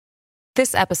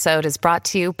This episode is brought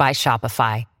to you by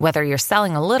Shopify. Whether you're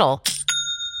selling a little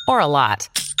or a lot,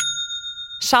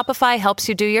 Shopify helps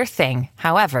you do your thing,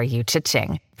 however you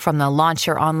cha-ching. From the launch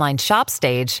your online shop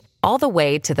stage, all the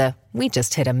way to the we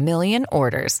just hit 1 million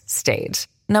orders stage.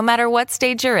 No matter what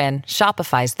stage you're in,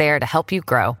 Shopify's there to help you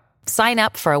grow. Sign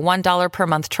up for a $1 per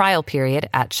month trial period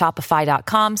at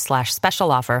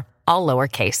shopify.com/special offer, all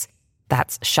lowercase.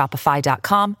 That's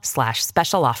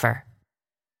shopify.com/special offer.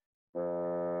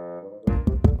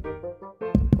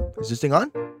 Is this thing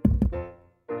on?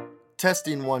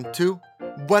 Testing 1, 2.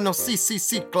 Bueno, sí,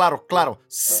 claro,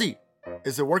 sí.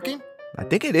 Is it working? I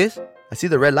think it is. I see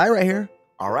the red light right here.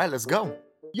 All right, let's go.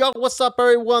 Yo, what's up,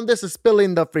 everyone? This is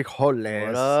Spilling the Frijoles.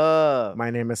 What up? My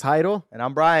name is Jairo, And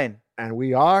I'm Brian. and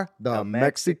we are the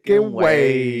Mexican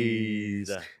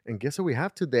Ways. And guess what we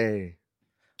have today?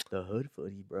 The hood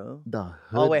footy, bro. The hood.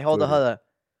 Oh, wait, hold on.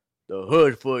 The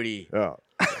hood footy. Yeah.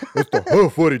 It's the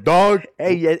hood footy, dog.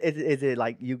 Hey, is it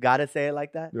like you gotta say it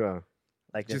like that? Yeah.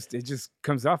 Like It just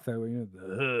comes off that way,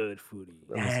 the hood foodie.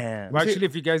 damn. Well, actually,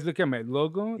 if you guys look at my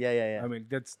logo, Yeah. I mean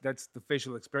that's the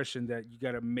facial expression that you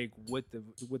gotta make with the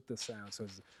sound. So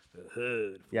it's the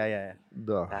hood. Yeah.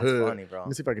 The That's hood. funny, bro. Let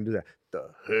me see if I can do that. The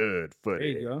hood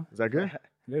footy. There you go. Is that good?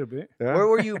 A little bit. Yeah? Where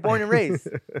were you born and raised?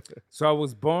 So I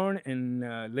was born in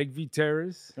Lakeview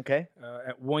Terrace. Okay.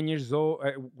 At 1 year old,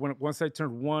 once I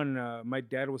turned 1, my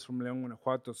dad was from León,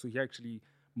 Guanajuato, so he actually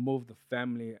moved the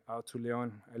family out to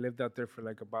León. I lived out there for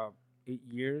like about 8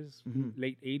 years,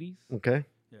 late 80s. Okay.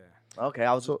 Yeah. Okay.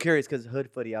 I was curious because hood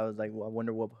footy. I was like, well, I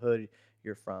wonder what hood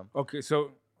you're from. Okay,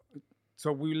 so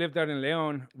we lived out in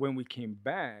León. When we came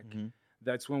back,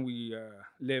 that's when we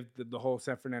lived the whole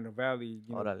San Fernando Valley.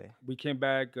 You know, Órale. we came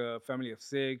back, family of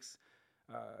 6,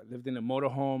 lived in a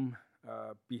motorhome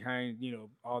behind,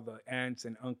 all the aunts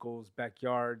and uncles'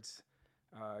 backyards.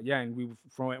 And we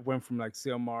went from like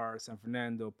Silmar, San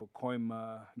Fernando,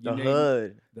 Pacoima. The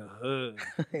hood. The hood.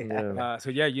 Yeah.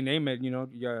 So you name it.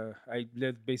 I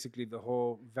lived basically the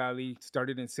whole valley.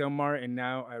 Started in Silmar, and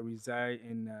now I reside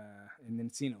in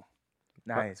Encino.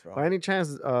 Nice, bro. By any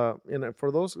chance,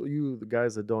 for those of you the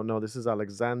guys that don't know, this is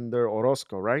Alexander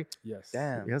Orozco, right? Yes.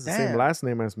 Damn. He has the same last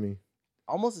name as me.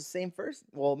 Almost the same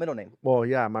middle name. Well,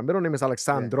 yeah, my middle name is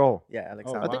Alexandro. Yeah,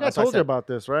 Alexander. I think wow. I told you about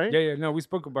this, right? Yeah. No, we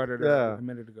spoke about it Yeah. a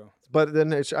minute ago. But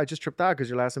then I just tripped out because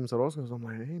your last name is Orozco. So I'm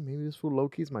like, hey, maybe this fool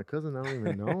low-key is my cousin. I don't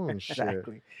even know and shit.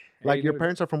 Exactly. Like, Hey, your look.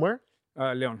 parents are from where?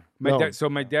 León.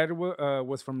 León. My dad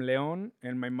was from León,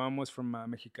 and my mom was from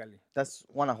Mexicali, That's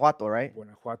Guanajuato, right?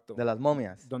 Guanajuato. De las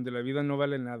momias. Donde la vida no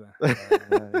vale nada.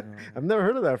 I've never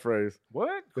heard of that phrase.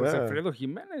 What? Jose Yeah. Alfredo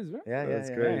Jimenez, right? Yeah, That's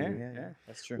yeah, crazy. yeah.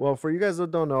 That's true. Well, for you guys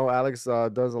that don't know, Alex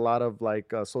does a lot of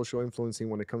like social influencing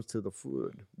when it comes to the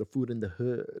food in the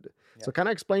hood. Yeah. So kind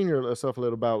of explain yourself a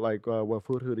little about like what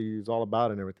Food Hoodie is all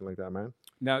about and everything like that, man.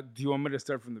 Now, do you want me to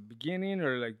start from the beginning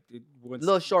or like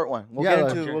Little short one. We'll Yeah, get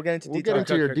like- into We'll detail. get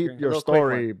into Okay. your A little quick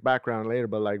story background later,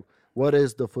 but like, what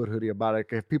is the Food Hoodie about?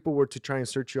 Like, if people were to try and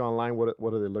search you online,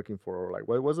 what are they looking for? Or like,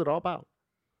 what was it all about?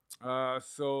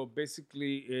 So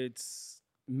basically, it's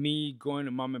me going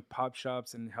to mom and pop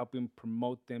shops and helping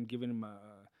promote them, giving them a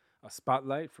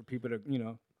spotlight for people to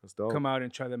That's dope. come out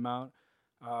and try them out.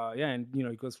 And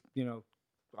it goes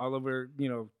all over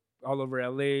all over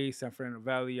LA, San Fernando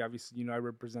Valley. Obviously, I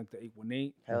represent the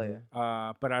 818. Hell yeah.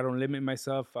 But I don't limit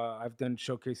myself. I've done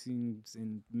showcasings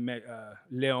in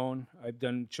León. I've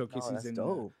done Oh, showcasings that's in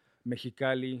dope.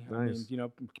 Mexicali. Nice. I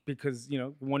mean, because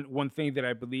one thing that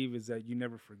I believe is that you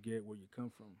never forget where you come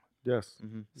from. Yes.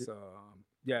 Mm-hmm. So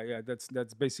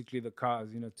that's basically the cause.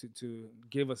 To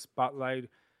give a spotlight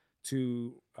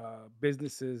to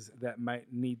businesses that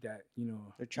might need that.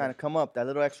 They're trying to come up, that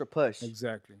little extra push.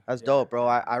 Exactly. That's Yeah. dope, bro.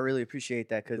 I really appreciate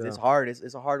that because it's Yeah. hard.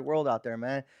 It's a hard world out there,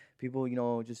 man. People,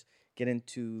 just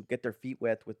get their feet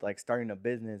wet with like starting a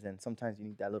business, and sometimes you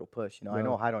need that little push. I Yeah.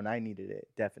 know Jairo and I needed it,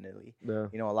 definitely. Yeah.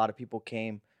 A lot of people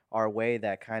came our way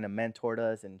that kind of mentored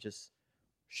us and just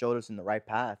showed us in the right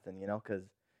path. And because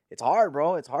it's hard,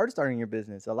 bro. It's hard starting your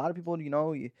business. A lot of people,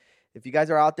 if you guys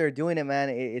are out there doing it, man,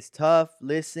 it's tough.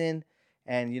 Listen,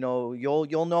 and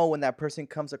you'll know when that person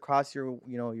comes across your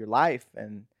life,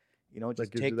 and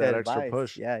just gives take you that extra advice.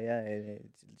 push. Yeah.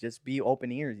 Just be open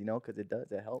ears, because it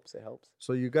does. It helps.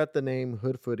 So you got the name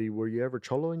Hood Footy. Were you ever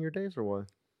cholo in your days or what?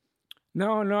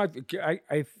 No, I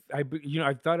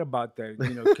thought about that,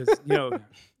 because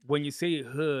when you say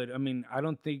hood, I mean, I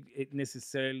don't think it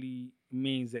necessarily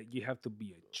means that you have to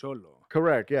be a cholo.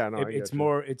 Correct. Yeah. No, I It's get you.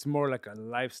 more it's more like a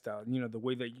lifestyle. You know, the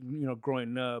way that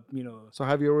growing up. So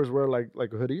have you always wear like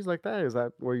hoodies like that? Is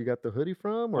that where you got the hoodie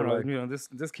from, or Oh, no, like?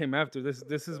 this came after this.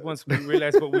 This is once we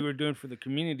realized what we were doing for the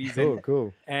communities, Cool,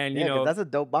 cool. and Yeah, 'cause that's a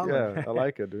dope bomber. Yeah, I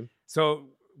like it, dude. so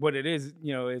what it is,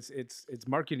 it's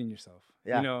marketing yourself.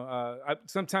 Yeah.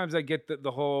 Sometimes I get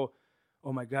the whole,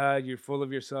 oh my God, you're full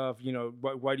of yourself.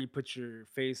 Why do you put your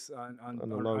face on the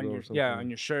or logo on or your something. on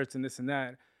your shirts and this and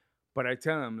that? But I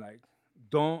tell them like,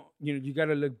 don't you got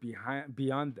to look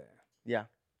beyond that. Yeah.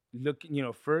 Look,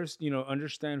 first,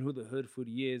 understand who the hood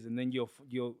foodie is, and then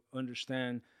you'll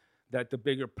understand that the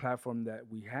bigger platform that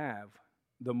we have,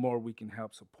 the more we can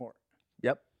help support.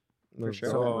 Yep. No sure.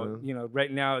 doubt, So, man.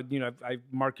 right now, I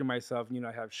market myself,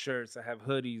 I have shirts, I have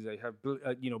hoodies, I have,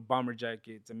 bomber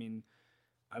jackets. I mean,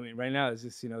 right now it's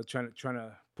just, trying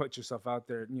to put yourself out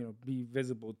there, be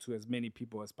visible to as many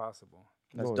people as possible.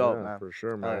 That's Oh, dope, yeah, man. for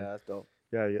sure, Oh, man. yeah, that's dope.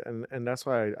 Yeah, and that's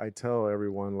why I tell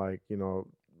everyone, like,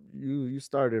 you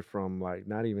started from like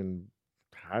not even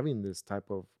having this type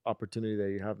of opportunity that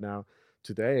you have now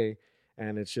today,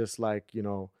 and it's just like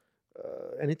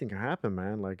anything can happen,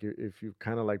 man. Like if you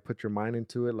kind of like put your mind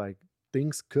into it, like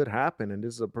things could happen, and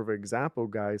this is a perfect example,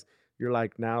 guys. You're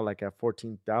like now like at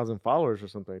 14,000 followers or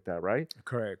something like that, right?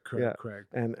 Correct. Yeah.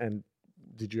 Correct. And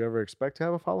did you ever expect to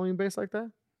have a following base like that?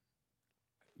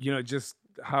 Just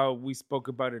how we spoke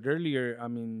about it earlier. I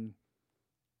mean,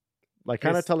 Like,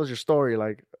 kind of Yes. tell us your story.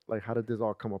 Like how did this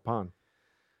all come upon?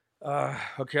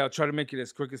 okay, I'll try to make it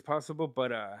as quick as possible.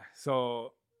 But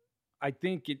so I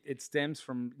think it stems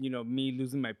from me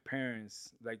losing my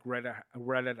parents like right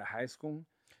out of high school.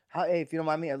 Hey, if you don't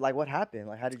mind me, like, what happened?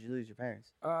 Like, how did you lose your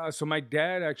parents? So my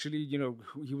dad actually,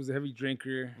 he was a heavy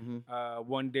drinker. Mhm.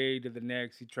 One day to the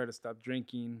next, he tried to stop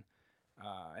drinking,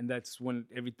 and that's when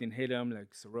everything hit him,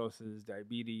 like cirrhosis,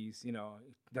 diabetes.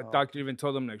 The Oh. doctor even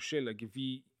told him like, shit, like if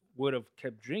he would have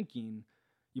kept drinking,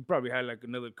 you probably had like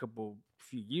another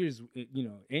few years,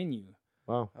 in you.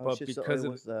 Wow. Oh, But shit, so because it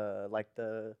of was like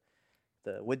the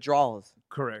withdrawals.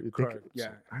 Correct, You think correct, so-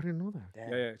 yeah. I didn't know that.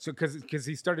 Damn. Yeah. So because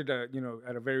he started at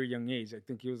a very young age. I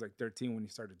think he was like 13 when he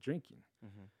started drinking.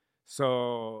 Mhm.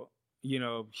 So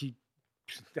he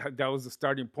that was the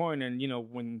starting point. And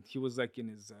when he was like in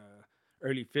his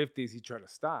early 50s, he tried to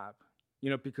stop.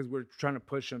 Because we're trying to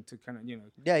push him to kind of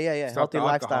Yeah. stop Healthy the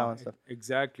lifestyle alcohol. and stuff.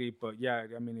 Exactly. But yeah,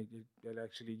 I mean, it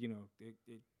actually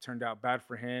it turned out bad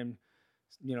for him.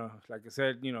 Like I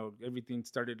said, everything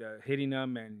started hitting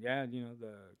him, and yeah,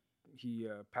 he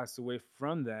passed away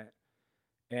from that.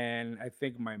 And I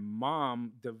think my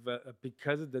mom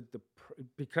because of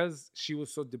because she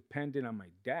was so dependent on my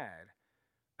dad.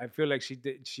 I feel like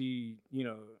she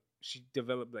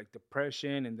developed like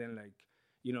depression, and then like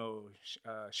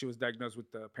she was diagnosed with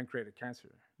pancreatic cancer,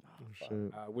 Oh, Oh, fuck.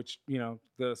 shit. which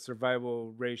the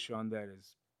survival ratio on that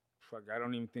is fuck. I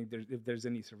don't even think there's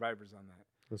any survivors on that.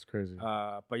 That's crazy.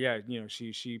 But yeah,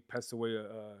 she passed away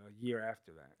a year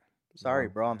after that. Sorry,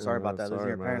 Wow. bro. I'm sorry Yeah, about that. Losing sorry,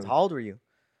 your parents. man. How old were you?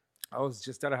 I was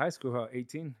just out of high school,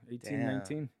 18, Damn.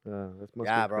 19. Yeah, that must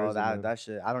Yeah, be bro. crazy, man. That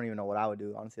shit. I don't even know what I would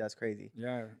do. Honestly, that's crazy.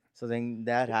 Yeah. So then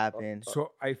that happened.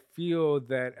 So I feel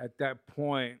that at that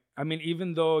point, I mean,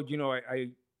 even though,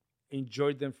 I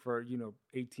enjoyed them for,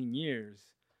 18 years,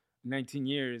 19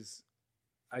 years,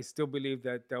 I still believe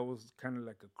that that was kind of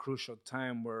like a crucial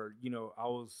time where, I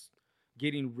was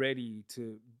getting ready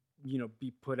to,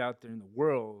 be put out there in the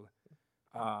world.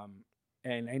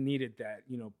 And I needed that,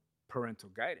 parental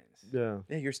guidance. Yeah.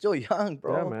 Yeah, you're still young,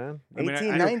 bro. Yeah, man. I mean,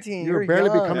 18, I- 19. You're You're barely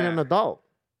young. becoming Yeah. an adult.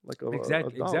 Like a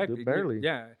Exactly, adult, exactly. dude, barely.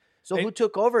 Yeah. So who And-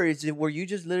 took over? Were you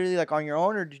just literally like on your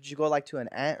own, or did you go like to an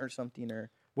aunt or something, or?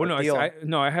 Well, no, deal?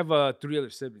 I have 3 other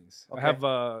siblings. Okay. I have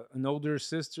an older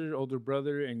sister, older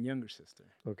brother, and younger sister.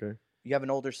 Okay. You have an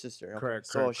older sister. Okay. Correct,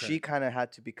 So correct, she correct. kind of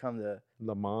had to become the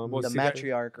The mom. Well, the see, that-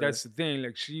 matriarch. or- That's the thing.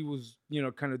 Like she was,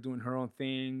 kind of doing her own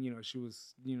thing. She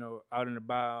was, out and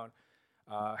about.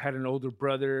 Had an older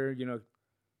brother.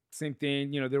 Same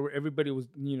thing. Everybody was,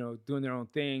 doing their own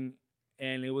thing,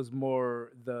 and it was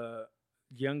more the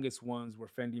youngest ones were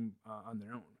fending on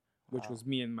their own, which Wow. was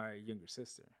me and my younger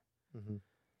sister. Mhm.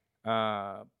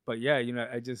 But yeah,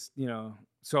 I just,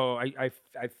 so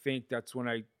I think that's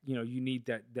when you need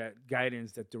that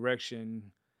guidance, that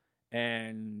direction,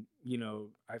 and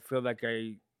I feel like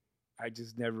I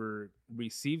just never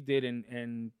received it,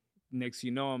 and next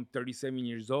I'm 37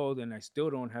 years old and I still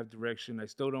don't have direction. I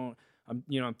still don't.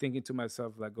 I'm thinking to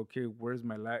myself like, okay, where's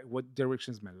my life? What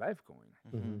direction is my life going?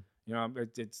 Mhm.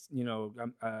 It's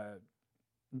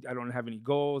I don't have any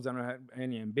goals. I don't have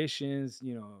any ambitions.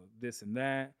 This and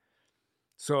that.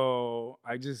 So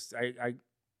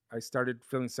I I started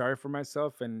feeling sorry for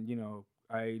myself, and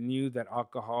I knew that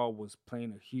alcohol was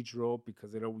playing a huge role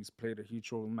because it always played a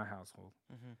huge role in my household.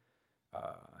 Mhm.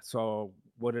 So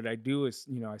what did I do is,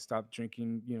 I stopped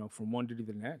drinking, from one day to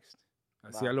the next.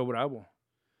 Así a Wow. lo bravo.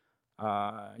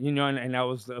 And I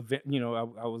was,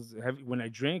 I was heavy. When I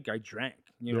drank, I drank,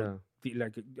 Yeah.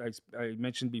 like I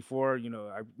mentioned before,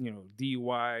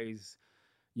 DUIs,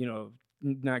 you know,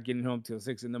 not getting home till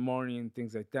 6 in the morning,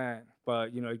 things like that.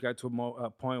 But, it got to a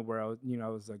point where I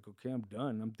was like, okay, I'm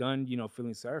done. I'm done,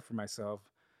 feeling sorry for myself.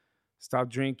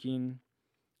 Stopped drinking.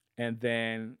 And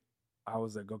then I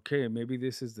was like, okay, maybe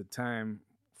this is the time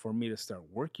for me to start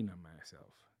working on myself.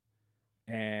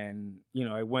 And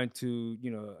I went to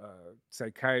a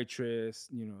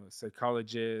psychiatrist,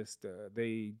 psychologist.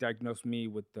 They diagnosed me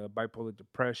with bipolar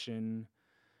depression.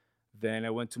 Then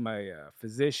I went to my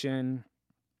physician,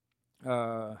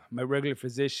 my regular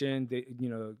physician.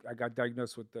 I got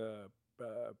diagnosed with uh,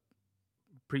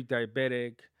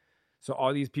 pre-diabetic. So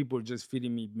all these people were just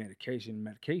feeding me medication.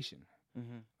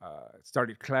 Mhm.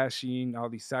 Started clashing. All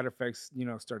these side effects,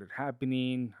 started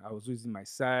happening. I was losing my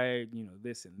sight,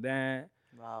 this and that.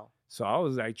 Wow. So I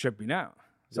was like tripping out.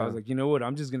 So I was Yeah. like, you know what?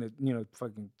 I'm just gonna,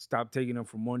 fucking stop taking them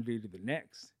from one day to the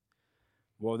next.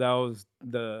 Well, that was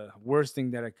the worst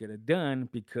thing that I could have done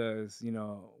because,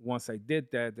 once I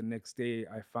did that, the next day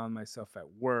I found myself at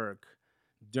work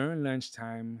during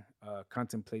lunchtime,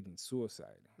 contemplating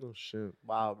suicide. Oh shit.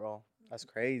 Wow, bro. That's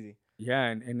crazy. Yeah,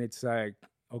 and it's like,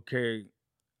 okay,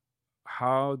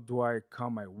 how do I call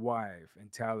my wife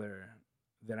and tell her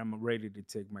that I'm ready to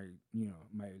take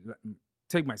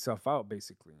take myself out,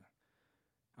 basically?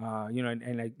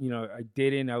 And I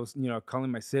didn't. I was,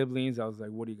 calling my siblings. I was like,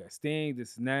 "What do you guys think?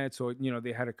 This and that." So,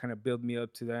 they had to kind of build me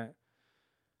up to that.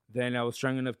 Then I was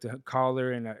strong enough to call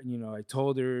her, and I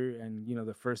told her, and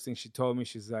the first thing she told me,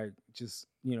 she's like, "Just,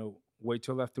 wait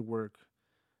till after work.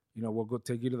 We'll go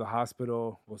take you to the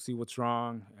hospital. We'll see what's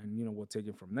wrong, and we'll take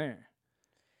it from there."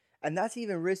 And that's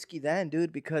even risky then,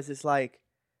 dude, because it's like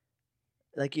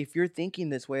if you're thinking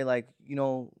this way, like,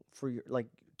 for your like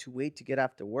to wait to get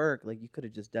after work, like you could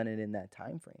have just done it in that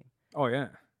time frame. Oh yeah.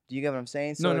 Do you get what I'm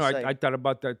saying? No, So no, it's I like, thought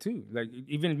about that too. Like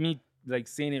even me, like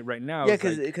saying it right now, yeah, it's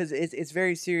like, because it's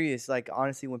very serious. Like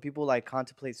honestly, when people like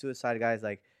contemplate suicide, guys,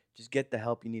 like just get the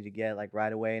help you need to get like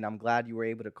right away. And I'm glad you were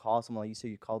able to call someone. Like you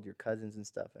said, you called your cousins and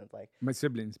stuff, and it's like my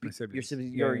siblings, your siblings,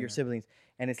 Yeah, your siblings.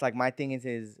 And it's like my thing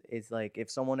is like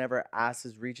if someone ever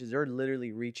asks, reaches, they're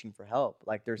literally reaching for help.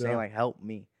 Like they're saying Yeah. like help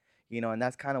me, and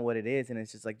that's kind of what it is. And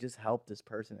it's just like just help this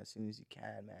person as soon as you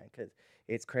can, man, because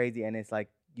it's crazy. And it's like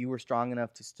you were strong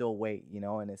enough to still wait,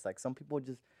 and it's like some people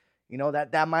just,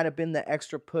 that might have been the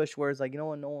extra push where it's like,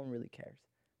 what, no one really cares,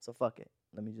 so fuck it,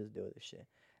 let me just do this shit.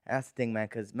 And that's the thing, man,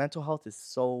 because mental health is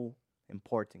so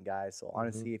important, guys. So Mhm.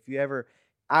 honestly, if you ever,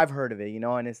 I've heard of it,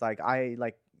 and it's like I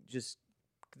like just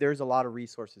there's a lot of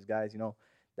resources, guys,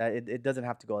 that it doesn't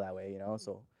have to go that way,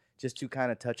 so just to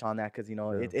kind of touch on that because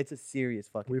Yeah. it's a serious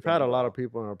fucking We've thing, had a lot bro. of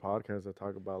people on our podcast that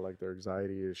talk about like their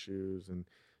anxiety issues and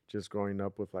just growing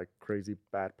up with like crazy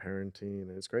bad parenting.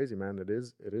 And it's crazy, man. It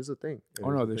is a thing. It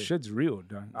oh is no, a this thing. shit's real,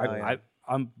 done. Oh, yeah.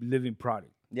 I'm living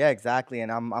product. Yeah, exactly. And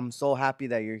I'm so happy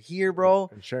that you're here, bro.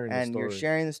 And sharing the And you're story.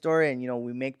 sharing the story, and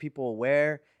we make people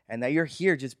aware, and that you're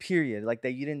here, just period. Like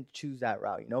that you didn't choose that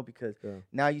route, because Yeah.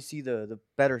 now you see the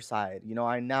better side.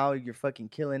 Now you're fucking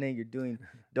killing it. You're doing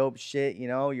dope shit.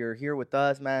 You're here with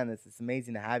us, man. It's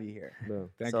amazing to have you here. Yeah.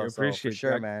 Thank So you, appreciate for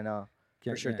sure, that. man.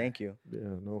 For sure, Yeah. thank you. Yeah,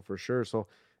 no, for sure. So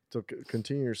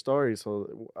continue your story.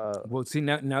 So Well, see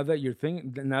now that now that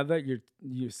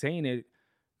you're saying it,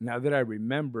 now that I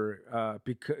remember,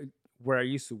 because where I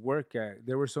used to work at,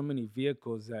 there were so many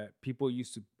vehicles that people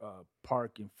used to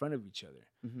park in front of each other,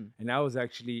 Hmm. and I was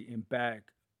actually in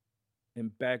back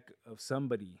of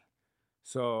somebody.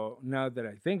 So now that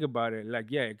I think about it, like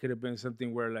yeah, it could have been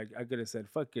something where like I could have said,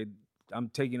 "Fuck it, I'm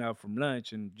taking out from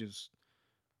lunch," and just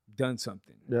done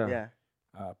something. yeah. Yeah.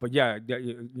 But yeah,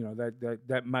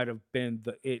 that might have been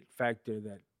the it factor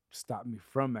that stopped me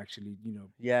from actually,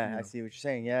 Yeah, I see what you're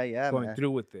saying. Yeah, going man.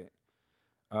 through with it.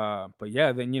 But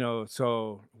yeah, then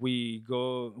so we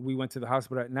went to the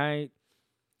hospital at night.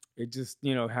 It just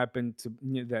happened to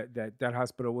that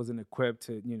hospital wasn't equipped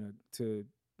to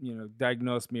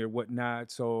diagnose me or whatnot.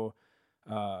 So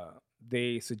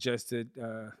they suggested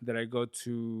that I go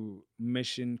to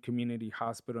Mission Community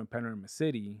Hospital in Panorama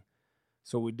City.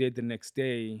 So we did the next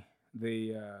day.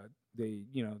 They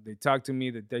talked to me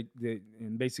that they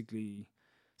and basically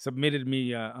submitted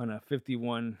me on a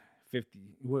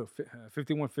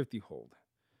 5150 hold,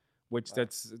 which Wow.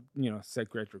 that's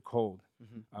psychiatric hold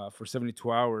Hmm. for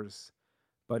 72 hours.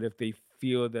 But if they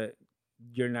feel that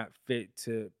you're not fit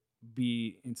to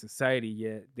be in society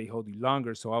yet. They hold you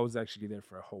longer. So I was actually there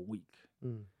for a whole week.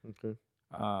 Okay.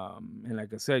 And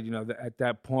like I said, at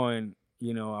that point,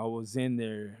 I was in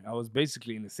there. I was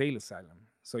basically in the sale asylum.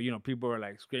 So, people were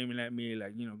like screaming at me,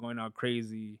 like, going all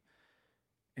crazy.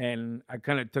 And I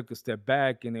kind of took a step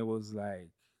back, and it was like,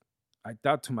 I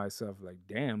thought to myself, like,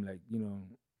 damn, like,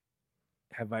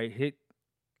 have I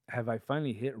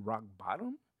finally hit rock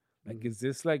bottom? Like, is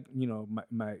this like,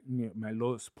 my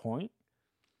lowest point?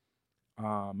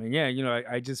 And yeah,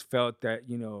 I just felt that,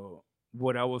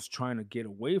 what I was trying to get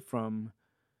away from,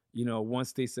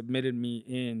 once they submitted me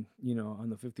in, on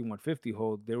the 5150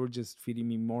 hold, they were just feeding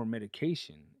me more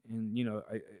medication. And,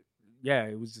 yeah,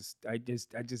 it was just, I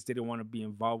just didn't want to be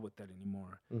involved with that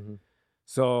anymore. Mm-hmm.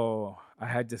 So I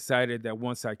had decided that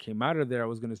once I came out of there, I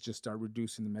was going to just start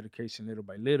reducing the medication little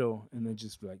by little, and then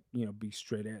just like, be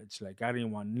straight edge. Like, I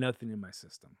didn't want nothing in my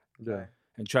system. Yeah.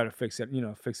 And try to fix it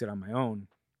on my own.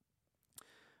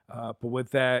 But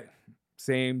with that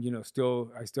same, I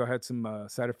still had some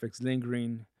side effects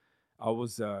lingering. I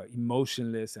was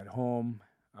emotionless at home.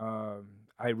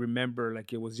 I remember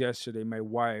like it was yesterday, my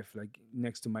wife, like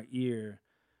next to my ear,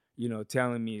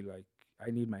 telling me like, I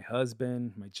need my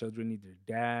husband, my children need their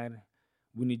dad.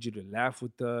 We need you to laugh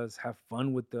with us, have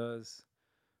fun with us.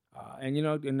 And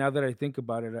now that I think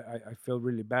about it, I feel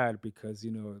really bad because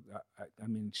it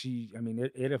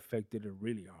affected her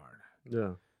really hard.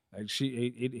 Yeah. Like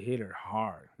it hit her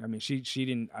hard. I mean, she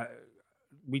didn't.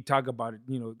 We talk about it,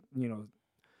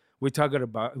 we talk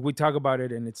about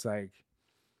it, and it's like,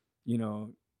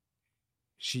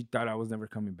 she thought I was never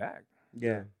coming back.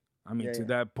 Yeah. I mean, Yeah, to yeah.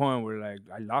 that point where like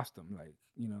I lost him, like,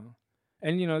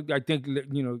 and I think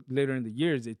later in the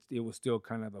years it was still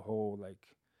kind of the whole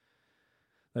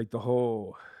like the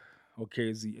whole, okay,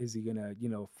 is he gonna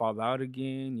fall out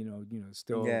again?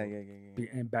 Still Yeah. be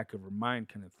in back of her mind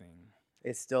kind of thing.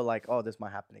 It's still like, oh, this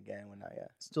might happen again. When I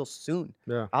still soon.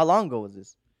 Yeah. How long ago was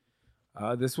this?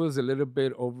 This was a little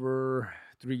bit over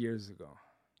 3 years ago.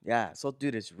 Yeah. So,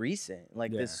 dude, it's recent.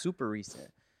 Like Yeah. this, super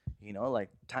recent. Like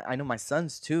I know my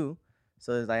sons too.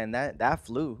 So it's like, and that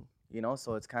flew.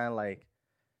 So it's kind of like,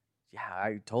 yeah,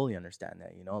 I totally understand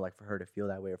that. Like for her to feel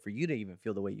that way, or for you to even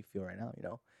feel the way you feel right now.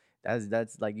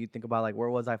 That's like, you think about like, where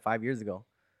was I 5 years ago?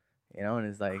 And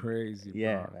it's like Crazy,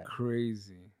 yeah, bro. man.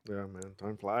 Crazy. Yeah, man.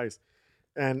 Time flies.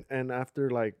 And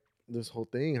after like this whole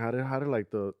thing, how did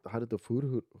the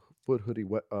food hoodie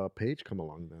page come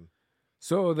along then?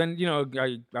 So then,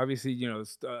 I obviously,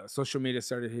 social media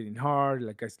started hitting hard.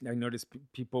 Like I noticed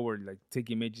people were like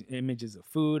taking images of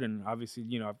food, and obviously,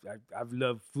 I've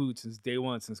loved food since day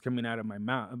one, since coming out of my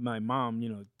mom,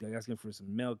 asking for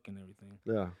some milk and everything.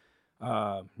 Yeah.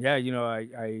 I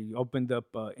opened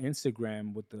up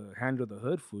Instagram with the handle The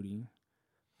Hood Foodie.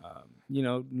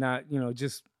 Not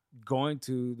just going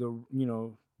to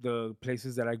the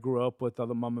places that I grew up with, all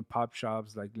the mom and pop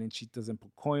shops like Lenchitas and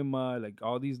Pacoima, like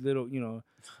all these little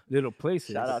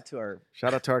places. Shout out to our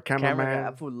Camera camera guy. man.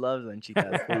 That fool loves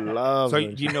Lenchitas. Who loves So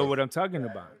Lenchitas. you know what I'm talking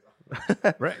about.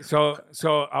 Right. So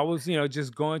I was,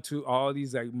 just going to all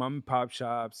these like mom and pop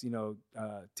shops,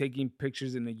 taking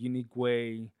pictures in a unique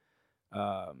way.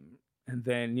 And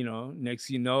then,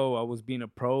 next, I was being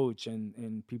approached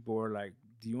and people were like,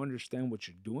 do you understand what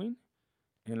you're doing?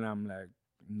 And I'm like,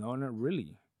 no, not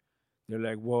really. They're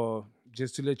like, well,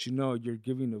 just to let you know, you're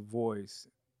giving a voice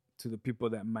to the people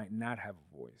that might not have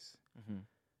a voice. Mm-hmm.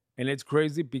 And it's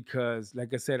crazy because,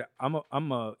 like I said, I'm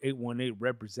a 818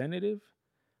 representative.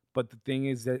 But the thing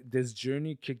is that this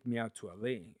journey kicked me out to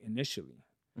LA initially.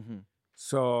 Mm-hmm.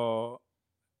 So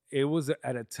it was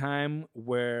at a time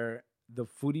where the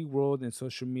foodie world and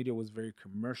social media was very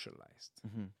commercialized.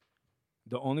 Mm-hmm.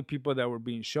 The only people that were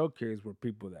being showcased were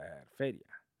people that had feria.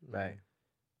 Right.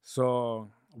 So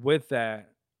with that,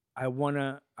 I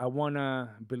wanna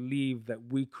believe that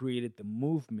we created the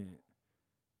movement,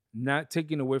 not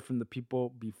taking away from the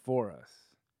people before us,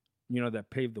 that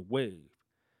paved the way.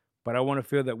 But I want to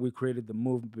feel that we created the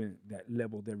movement that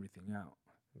leveled everything out.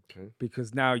 Okay.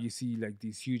 Because now you see like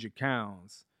these huge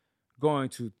accounts going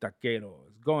to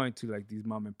taqueros, going to like these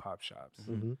mom and pop shops.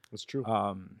 Mm-hmm. That's true.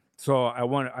 So I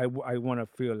want to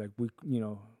feel like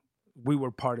we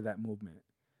were part of that movement.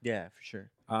 Yeah, for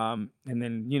sure. And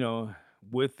then,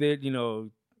 with it,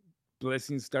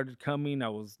 blessings started coming. I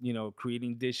was,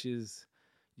 creating dishes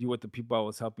with the people I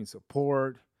was helping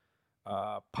support,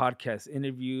 podcast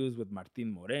interviews with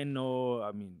Martin Moreno.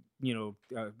 I mean,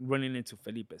 running into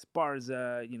Felipe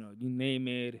Esparza, you name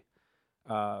it.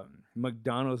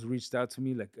 McDonald's reached out to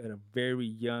me like at a very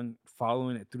young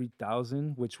following at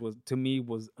 3,000, which was to me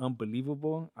was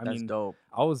unbelievable. I That's mean, dope.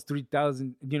 I was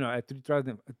 3,000, at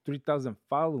 3,000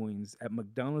 followings at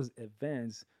McDonald's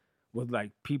events with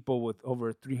like people with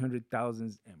over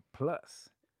 300,000 and plus.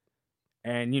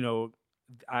 And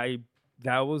I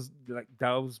that was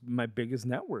my biggest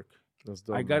network. That's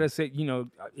dope, I gotta man. say,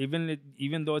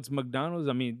 even though it's McDonald's,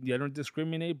 I mean, I don't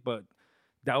discriminate, but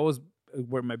that was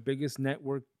where my biggest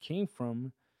network came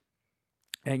from.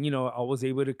 And I was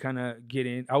able to kind of get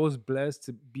in. I was blessed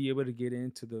to be able to get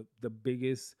into the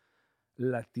biggest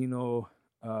Latino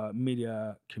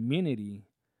media community.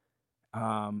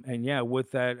 And yeah,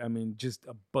 with that, I mean, just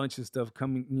a bunch of stuff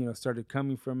coming, started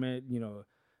coming from it.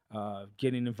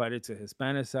 Getting invited to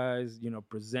Hispanicize,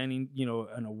 presenting,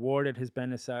 an award at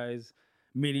Hispanicize,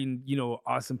 meeting,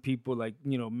 awesome people like,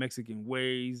 Mexican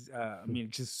Ways. I mean,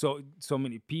 just so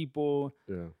many people.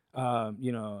 Yeah. I've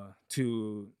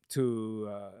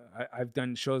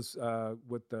done shows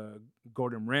with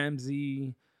Gordon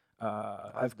Ramsay.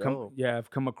 I've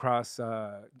come across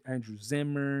Andrew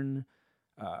Zimmern,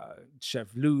 Chef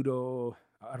Ludo,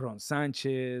 Aaron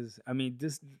Sanchez. And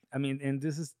this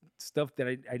is stuff that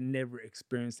I never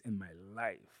experienced in my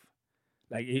life.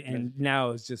 And now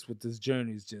it's just with this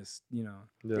journey is just,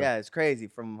 Yeah, it's crazy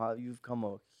from how you've come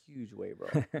a huge way, bro.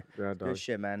 Yeah, dog. Good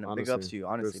shit, man. Big Honestly, ups to you, good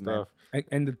honestly, man. stuff.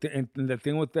 And the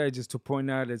thing with that, just to point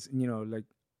out, is like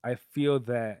I feel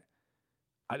that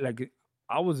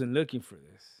I wasn't looking for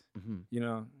this.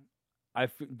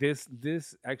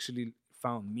 This actually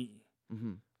found me.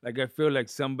 Like I feel like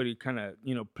somebody kind of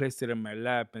placed it in my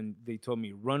lap and they told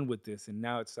me run with this, and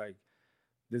now it's like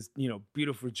this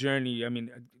beautiful journey. I mean,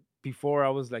 before I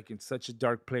was like in such a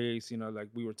dark place, like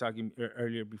we were talking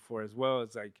earlier before as well.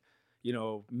 It's like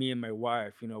me and my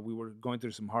wife, we were going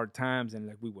through some hard times, and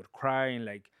like we would cry and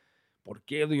like, ¿por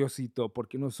qué Diosito? ¿Por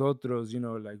qué nosotros?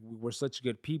 Like we were such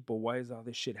good people. Why is all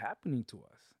this shit happening to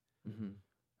us?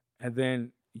 And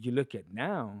then you look at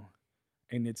now,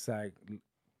 and it's like,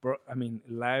 bro, I mean,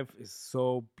 life is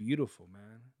so beautiful,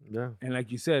 man. Yeah. And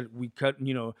like you said, we cut,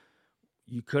 you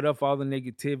cut off all the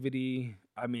negativity.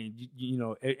 I mean,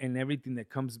 and everything that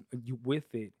comes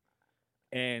with it.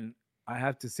 And I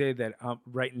have to say that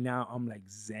right now I'm like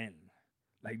zen.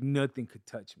 Like nothing could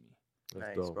touch me.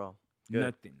 That's Nice, dope. bro. Good.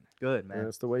 Nothing. Good, Yeah, man.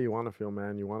 that's the way you want to feel,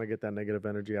 man. You want to get that negative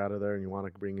energy out of there, and you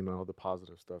want to bring in all the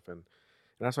positive stuff. And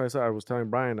that's why I was telling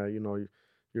Brian that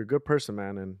you're a good person,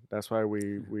 man, and that's why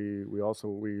we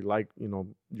like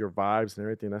your vibes and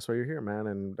everything. That's why you're here, man,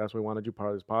 and that's why we wanted you part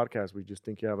of this podcast. We just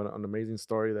think you have an amazing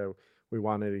story that we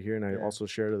wanted to hear, and I also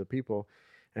share to the people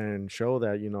and show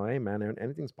that hey, man,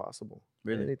 anything's possible.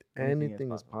 Really,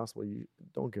 anything is possible. You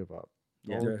don't give up.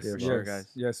 Yeah, Don't Yes, give for up. sure, guys.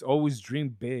 Yes, always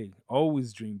dream big.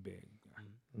 Always dream big.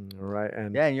 All right,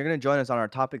 and Yeah, and you're gonna join us on our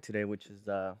topic today, which is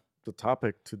the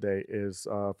topic today is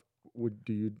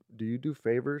do you do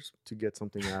favors to get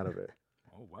something out of it?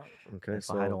 Oh wow. Okay, that's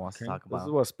what Heido wants to okay. talk this is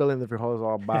about. what spilling the frijoles is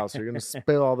all about. So you're gonna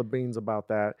spill all the beans about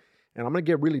that, and I'm gonna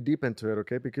get really deep into it,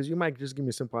 okay? Because you might just give me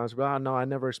a simple answer, but no, I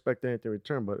never expect anything in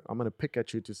return. But I'm gonna pick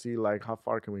at you to see like how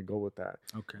far can we go with that,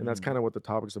 Okay. and that's kind of what the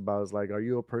topic's about. Is like, are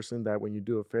you a person that when you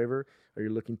do a favor, are you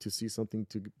looking to see something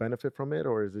to benefit from it,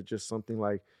 or is it just something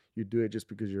like you do it just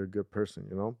because you're a good person,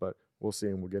 But we'll see,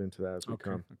 and we'll get into that as we Okay.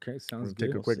 come. Okay. Sounds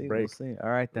Take good. a quick We'll break. see. All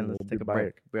right, then and let's we'll take be a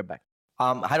break. back. We're right back.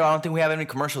 Heido, I don't think we have any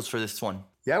commercials for this one.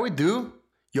 Yeah, we do.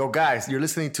 Yo, guys, you're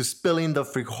listening to Spilling the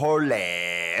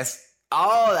Frijoles.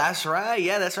 Oh, that's right.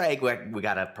 Yeah, that's right. We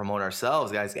got to promote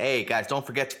ourselves, guys. Hey, guys, don't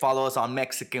forget to follow us on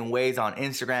Mexican Ways on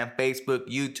Instagram, Facebook,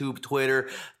 YouTube, Twitter.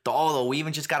 Todo. We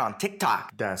even just got on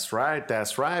TikTok. That's right.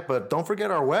 But don't forget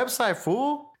our website,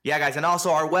 fool. Yeah, guys, and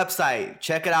also our website.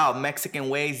 Check it out,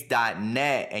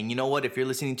 MexicanWays.net. And you know what? If you're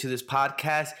listening to this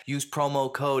podcast, use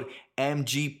promo code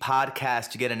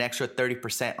MGPodcast to get an extra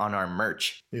 30% on our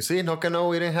merch. You see, no que no,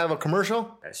 we didn't have a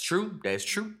commercial. That's true. That's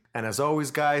true. And as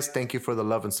always, guys, thank you for the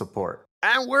love and support.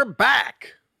 And we're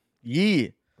back. Yeah.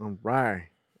 All right.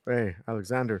 Hey,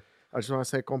 Alexander, I just want to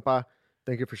say, compa,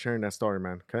 thank you for sharing that story,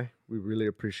 man. Okay, we really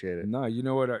appreciate it. No, you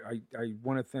know what? I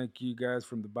want to thank you guys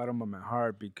from the bottom of my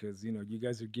heart because you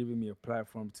guys are giving me a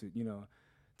platform to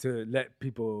to let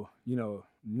people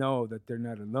know that they're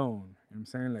not alone. You know what I'm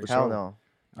saying? Like, Hell no.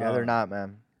 Yeah, they're not,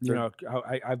 man.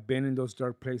 I've been in those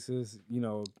dark places,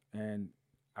 and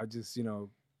I just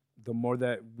the more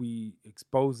that we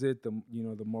expose it, the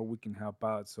more we can help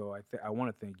out. So I want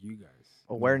to thank you guys.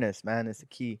 Awareness, man, is the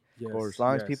key. Yes, As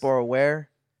long as people are aware,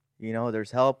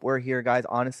 there's help. We're here, guys.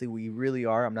 Honestly, we really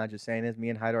are. I'm not just saying this. Me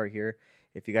and Heido are here.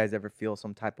 If you guys ever feel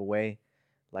some type of way,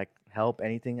 like help,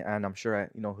 anything, and I'm sure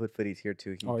Hood Footy's here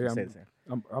too. He Oh, can yeah, say the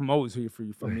same. I'm always here for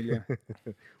you, familia.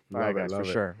 All right, guys, for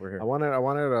sure, we're here. I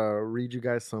wanted to read you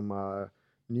guys some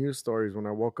news stories. When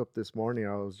I woke up this morning,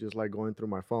 I was just like going through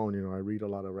my phone. I read a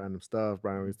lot of random stuff.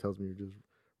 Brian always tells me just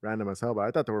random as hell, but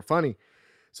I thought they were funny.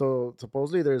 So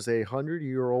supposedly there's a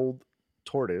 100-year-old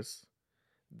tortoise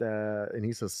and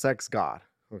he's a sex god.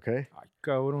 Okay, Ay,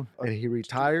 cabrón. and he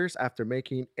retires after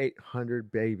making 800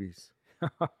 babies.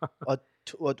 What?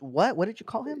 What did you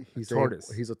call him? He's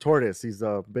Tortoise. He's a tortoise. He's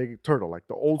a big turtle, like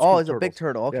the old school Oh, it's a big turtles.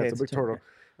 turtle. Okay, Yeah, it's a big turtle.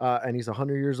 And he's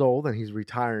 100 years old, and he's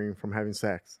retiring from having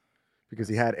sex because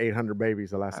he had 800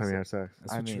 babies the last time he had sex.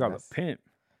 That's I what you mean, call a that's- pimp.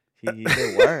 He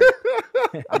did work.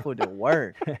 I put the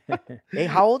work. Hey,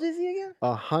 how old is he again?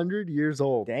 100 years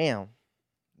old. Damn.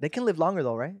 They can live longer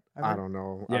though, right? I don't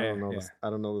know. I Yeah, don't know. yeah.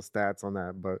 I don't know the stats on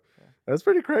that, but that's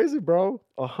pretty crazy, bro.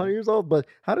 100 years old, but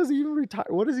how does he even retire?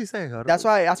 What does he say? That's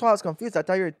why I was confused. I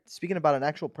thought you were speaking about an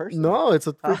actual person. No, it's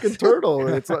a freaking turtle.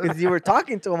 It's Because you were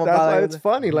talking to him that's about why it. it's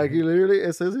funny. Like he literally,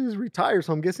 it says he's retired.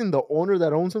 So I'm guessing the owner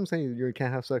that owns him saying you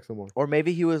can't have sex anymore. Or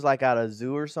maybe he was like at a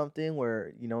zoo or something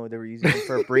where they were using him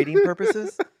for breeding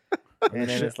purposes. And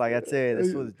then it's like, that's it.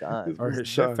 This was done. Or his It's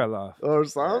shit done. fell off. Or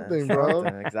something, bro.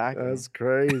 Something, exactly. That's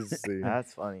crazy.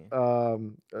 That's funny.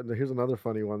 And here's another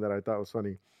funny one that I thought was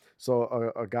funny.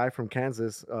 So a guy from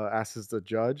Kansas asks the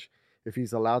judge if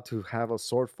he's allowed to have a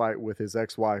sword fight with his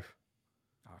ex-wife.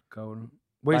 Ah, cabrón.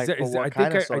 Wait, Like, for what I kind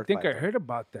of think sword I think fight, I though? heard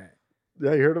about that.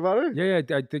 Yeah, you heard about it? Yeah,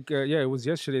 I think it was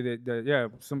yesterday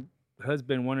that some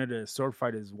husband wanted to sword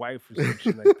fight his wife or some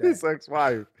shit like His that.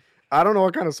 ex-wife. I don't know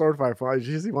what kind of sword fight.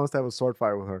 He wants to have a sword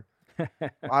fight with her.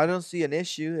 I don't see an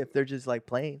issue if they're just like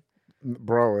playing.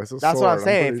 Bro, it's a That's sword. what I'm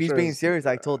saying. If pretty he's sure being it's- serious,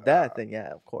 like till death, then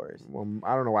yeah, of course.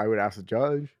 I don't know why I would ask the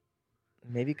judge.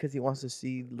 Maybe because he wants to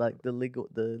see like the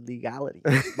legality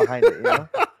behind it.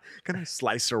 Can I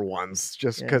slice her once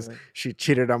just Yeah, because like- she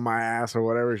cheated on my ass or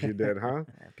whatever she did, huh?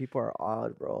 Yeah, people are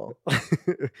odd, bro.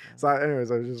 So,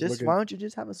 anyways, I was just Just looking. why don't you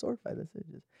just have a sword fight? That's it.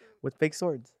 Just with fake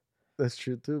swords. That's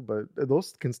true too, but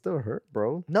those can still hurt,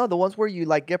 bro. No, the ones where you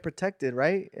like get protected,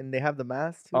 right? And they have the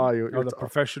mask too. Oh, Oh, you're the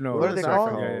professional. What are they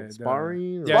called?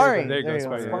 Sparring? Yeah, Sparring. there you go, There you go,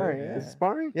 sparring. sparring, Yeah, yeah. Is it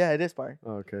sparring? Yeah, it is sparring.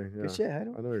 Oh, okay, yeah. Good shit. I I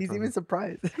know what know. you're He's talking even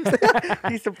surprised.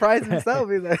 He's surprised himself.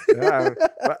 He's like, Yeah,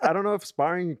 but I don't know if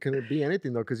sparring can be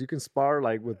anything though, because you can spar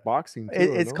like with boxing too.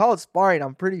 it's no? called sparring.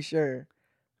 I'm pretty sure.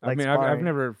 I Like mean, I've sparring.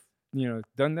 never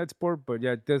done that sport, but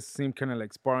yeah, it does seem kind of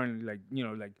like sparring. Like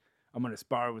like I'm gonna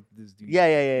spar with this dude.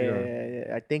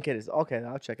 Yeah. I think it is. Okay,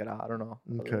 I'll check it out. I don't know.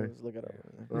 Okay. Let's look it up.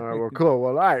 All right, well, cool.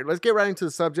 Well, all right, let's get right into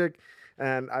the subject.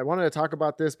 And I wanted to talk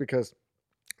about this because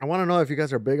I want to know if you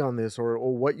guys are big on this or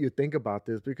what you think about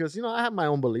this, because I have my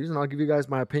own beliefs and I'll give you guys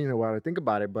my opinion of what I think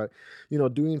about it. But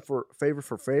doing for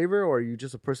favor, or are you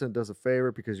just a person that does a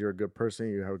favor because you're a good person,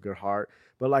 you have a good heart?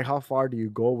 But like, how far do you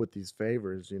go with these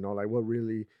favors? Like what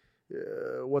really,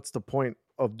 what's the point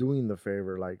of doing the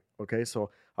favor? Like, okay, so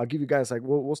I'll give you guys like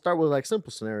we'll start with like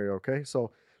simple scenario. Okay,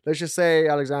 so let's just say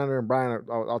Alexander and Brian.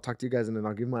 I'll talk to you guys and then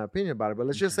I'll give my opinion about it. But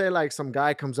let's just say like some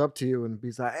guy comes up to you and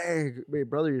he's like, "Hey,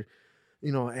 brother,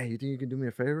 hey, you think you can do me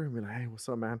a favor?" And be like, "Hey, what's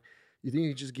up, man? You think you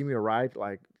can just give me a ride?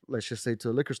 Like, let's just say to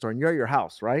the liquor store, and you're at your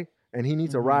house, right? And he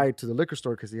needs a ride to the liquor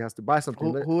store because he has to buy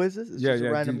something." Who is this? It's Yeah, just a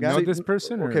yeah. random Do you guy. know this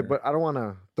person? Okay, or- but I don't want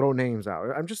to throw names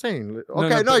out. I'm just saying. no,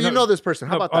 Okay, no, but you no- know this person.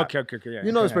 How No, about that? Okay, yeah.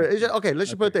 You know this yeah. person. It's just- okay, let's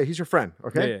just put it there. He's your friend.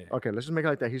 Okay. Yeah. Okay, let's just make it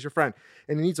like that. He's your friend,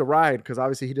 and he needs a ride because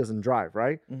obviously he doesn't drive,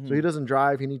 right? Mm-hmm. So he doesn't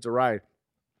drive. He needs a ride,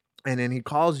 and then he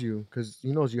calls you because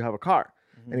he knows you have a car,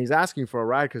 and he's asking for a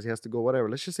ride because he has to go whatever.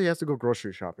 Let's just say he has to go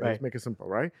grocery shopping. Let's Right. make it simple,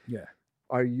 right? Yeah.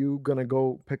 Are you gonna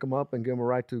go pick him up and give him a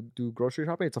ride to do grocery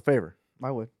shopping? It's a favor.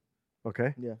 I would.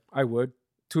 Okay. I would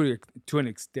to an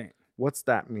extent. What's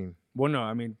that mean? Well, no,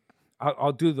 I mean,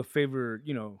 I'll do the favor,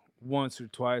 once or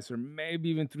twice or maybe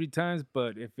even 3 times.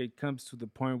 But if it comes to the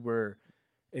point where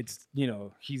it's,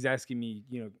 he's asking me,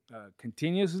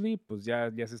 continuously, pues ya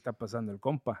se está pasando el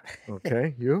compa.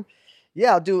 Okay, you.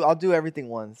 Yeah, I'll do everything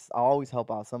once. I'll always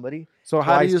help out somebody. So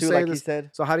how do Twice you too, say like he this? said.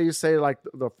 So how do you say like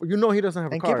the he doesn't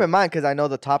have a And car? keep in mind, because I know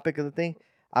the topic of the thing,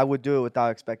 I would do it without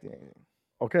expecting anything.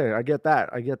 Okay, I get that.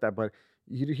 But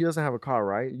he doesn't have a car,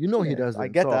 right? He Yeah, doesn't. I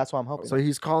get so, that. That's why I'm helping. So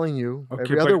he's calling you Okay,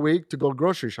 every but- other week to go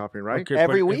grocery shopping, right? Okay,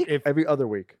 Every but week? Every other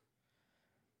week.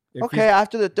 if Okay,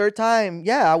 after the third time,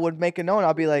 yeah, I would make a note.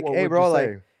 I'll be like, What hey, would bro, you like,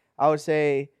 say? I would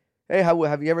say, hey,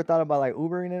 have you ever thought about like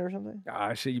Ubering it or something?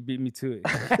 shit, you beat me to it.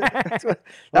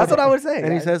 That's what I would say.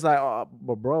 And he I- says like, oh,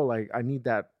 but bro, like I need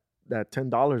that $10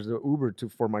 the Uber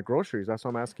for my groceries. That's what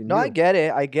I'm asking no, you. I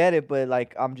get it, but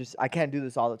like, I can't do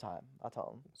this all the time. I'll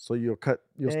tell him. So you'll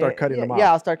start cutting yeah, them off.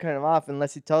 Yeah, I'll start cutting them off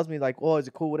unless he tells me like, oh, is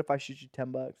it cool? What if I shoot you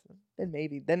 $10? then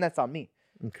maybe. Then that's on me.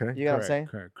 Okay. You know what I'm saying?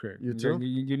 Correct. You too?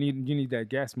 You need that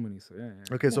gas money. So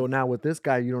yeah. Okay, so now with this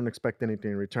guy, you don't expect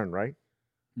anything in return, right?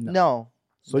 No.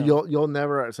 So No. you'll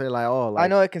never say like, oh, like, I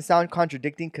know it can sound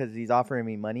contradicting because he's offering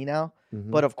me money now, Mhm.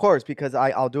 but of course, because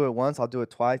I'll do it once, I'll do it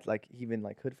twice. Like even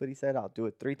like Hood Footy said, I'll do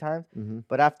it 3 times. Mhm.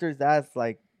 But after that, it's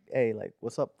like, hey, like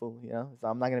what's up, fool? You know, so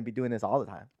I'm not gonna be doing this all the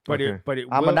time. But Okay.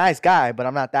 I'm will, a nice guy, but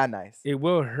I'm not that nice. It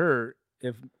will hurt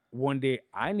if one day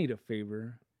I need a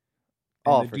favor.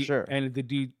 Oh, the for dude- sure. And the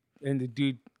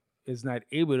dude is not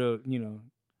able to,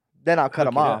 Then I'll cut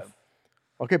hook him it off. up.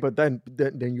 okay, but then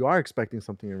you are expecting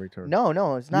something in return. No,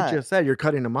 it's you not. just said you're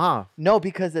cutting him off. No,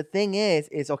 because the thing is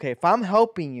okay. If I'm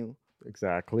helping you,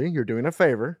 Exactly. You're doing a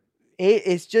favor.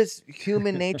 it's just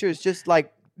human nature. It's just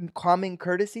like common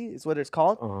courtesy is what it's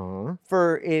called.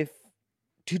 For if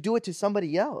to do it to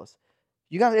somebody else,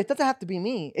 it doesn't have to be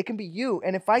me. It can be you.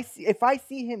 And if I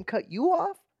see him cut you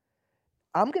off,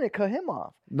 I'm gonna cut him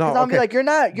off. No, Because I'm okay. like, you're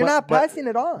not But- passing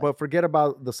it on. But forget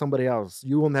about the somebody else.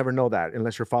 You will never know that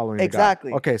unless you're following the guy.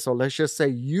 Exactly. Okay, so let's just say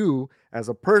you, as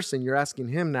a person, you're asking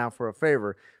him now for a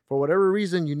favor. For whatever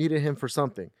reason, you needed him for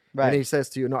something. Right. And he says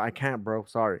to you, no, I can't, bro.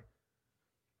 Sorry.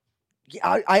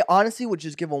 Yeah, I honestly would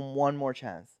just give him one more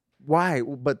chance. Why?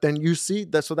 But then you see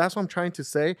that. So that's what I'm trying to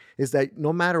say is that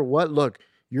no matter what, look,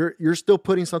 you're still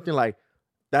putting something like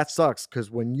that sucks because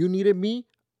when you needed me,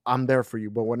 I'm there for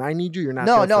you. But when I need you, you're not.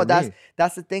 No, there for that's me.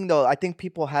 that's the thing though. I think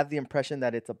people have the impression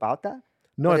that it's about that.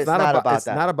 No, but it's not about it's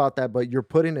that. not about that. But you're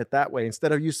putting it that way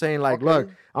instead of you saying like, Okay. look,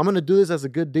 I'm gonna do this as a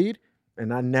good deed,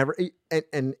 and I never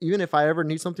and even if I ever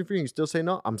need something from you, you still say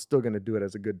no. I'm still gonna do it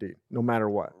as a good deed, no matter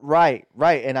what. Right,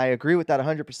 and I agree with that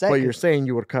 100%. But you're saying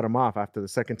you would cut him off after the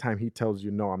second time he tells you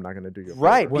no, I'm not gonna do your favor.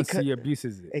 Right. once because- he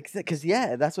abuses it. because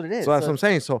yeah, that's what it is. So that's what I'm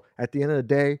saying. So at the end of the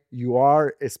day, you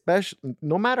are, especially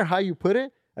no matter how you put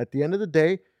it, at the end of the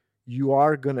day, you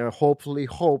are gonna hopefully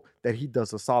hope that he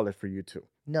does a solid for you too.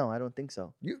 No, I don't think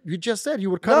so. You just said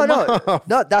you would cut him off.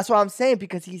 No, that's what I'm saying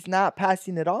because he's not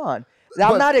passing it on. But-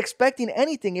 I'm not expecting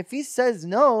anything. If he says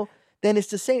no, then it's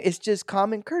the same. It's just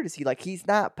common courtesy. Like he's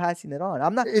not passing it on.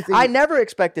 I'm not. I never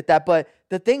expected that. But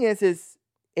the thing is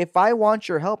if I want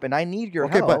your help and I need your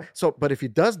Okay, help, but if he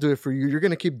does do it for you, you're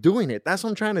gonna keep doing it. That's what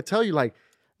I'm trying to tell you. Like,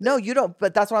 no, you don't.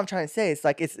 But that's what I'm trying to say. It's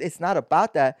like it's not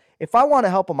about that. If I want to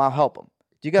help him, I'll help him.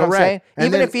 Do you get what I'm saying? And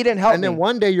Even then- if he didn't help and me. then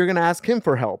one day you're gonna ask him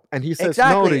for help, and he says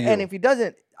exactly. no to you. And if he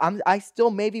doesn't, I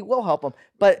still maybe will help him.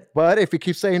 But but if he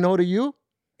keeps saying no to you,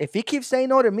 if he keeps saying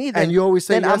no to me, then and you always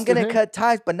say then yes I'm gonna to him, cut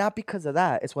ties, but not because of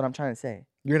that. It's what I'm trying to say.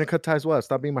 you're gonna cut ties. What?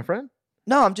 Stop being my friend?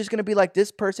 No, I'm just gonna be like,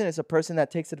 this person is a person that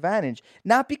takes advantage,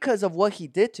 not because of what he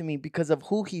did to me, because of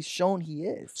who he's shown he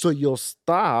is. So you'll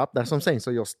stop. That's what I'm saying. So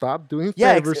you'll stop doing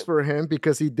Yeah, favors for him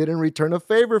because he didn't return a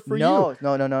favor for you. No.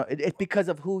 It's because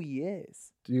of who he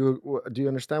is. Do you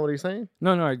understand what he's saying?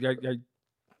 No, I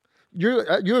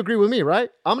You agree with me, right?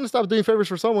 I'm gonna stop doing favors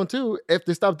for someone too if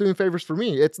they stop doing favors for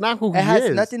me. It's not who It he has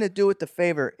is. nothing to do with the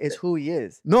favor. It's who he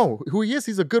is. No, who he is.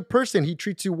 He's a good person. He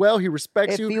treats you well. He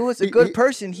respects If you. he was a good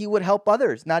person, he would help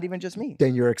others, not even just me.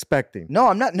 Then you're expecting. No,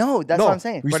 I'm not. No, that's No, what I'm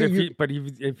saying. we but see if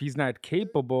you- if he's not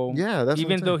capable, Yeah, that's what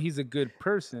I'm even though saying. he's a good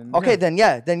person. Okay,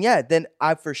 then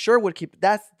I for sure would keep.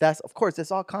 That's of course. It's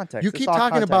all context. You It's keep all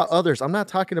talking about context. others. I'm not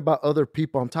talking about other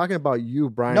people. I'm talking about you,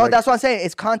 Brian. No, Like, that's what I'm saying.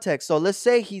 It's context. So let's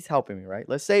say he's helping me, right?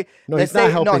 Let's say No, let's he's not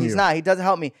say, helping No, he's you. not. He doesn't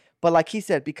help me. But like he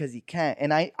said, because he can't,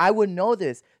 and I would know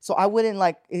this, so I wouldn't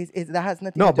like. That has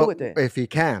nothing no, to do but with it. if he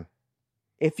can,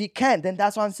 If he can't, then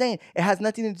that's what I'm saying. It has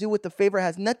nothing to do with the favor. It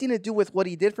has nothing to do with what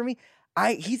he did for me.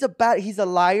 He's a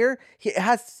liar.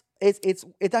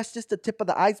 That's just the tip of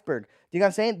the iceberg. You know what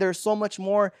I'm saying? There's so much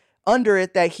more under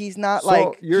it that he's not So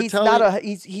like you're he's telling- not a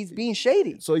he's being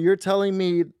shady. so you're telling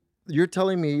me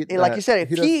Like you said,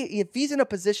 doesn't- if he's in a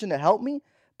position to help me,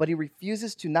 but he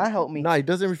refuses to not help me. No, he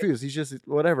doesn't refuse. He's just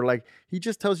whatever. Like he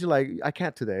just tells you, like, I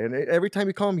can't today. And every time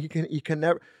you call him, you can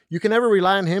never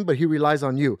rely on him, but he relies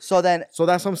on you. So then So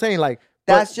that's what I'm saying. Like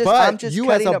That's but- just- but I'm just you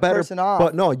cutting as a a better person off.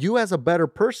 But no, you as a better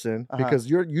person, Uh-huh. because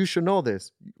you should know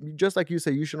this. Just like you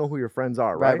say, you should know who your friends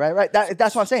are, right? right.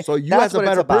 That's what I'm saying. So you That's as a what it's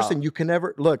better about. person, you can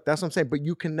never look. That's what I'm saying. But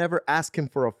you can never ask him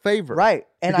for a favor, Right.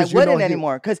 And Because I you know wouldn't he-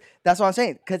 anymore because that's what I'm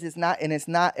saying. Because it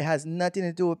has nothing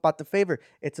to do about the favor.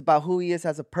 It's about who he is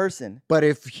as a person. But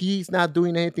if he's not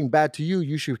doing anything bad to you,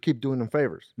 you should keep doing him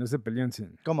favors. No se peleen.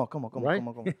 Come on. Right?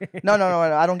 No,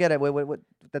 I don't get it. Wait.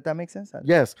 That makes sense?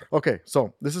 Yes. Okay.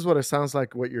 So this is what it sounds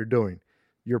like. What you're doing,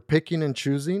 you're picking and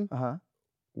choosing Uh-huh.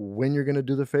 when you're going to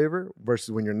do the favor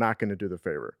versus when you're not going to do the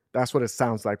favor. That's what it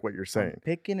sounds like. What you're saying.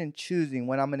 Picking and choosing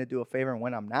when I'm going to do a favor and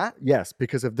when I'm not. Yes,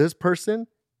 because if this person,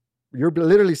 you're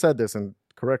literally said this, and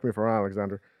correct me if I'm wrong,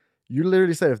 Alexander, You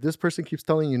literally said if this person keeps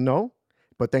telling you no,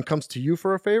 but then comes to you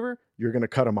for a favor, you're gonna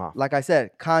cut him off. Like I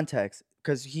said, context,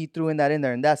 because he threw in that in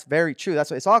there, and that's very true.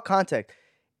 That's what it's all context.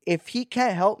 If he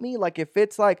can't help me, like if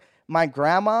it's like my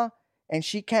grandma and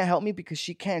she can't help me because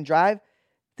she can't drive,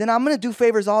 then I'm gonna do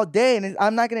favors all day, and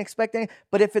I'm not gonna expect any.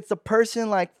 But if it's a person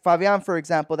like Fabian, for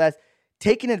example, that's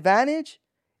taking advantage,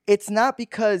 it's not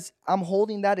because I'm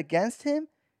holding that against him.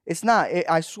 It's not.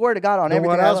 I swear to God on Then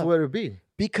everything. what else would it be?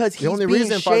 Because he's The only being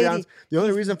reason shady.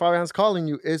 Fabian's calling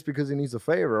you is because he needs a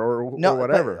favor or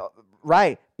whatever. But,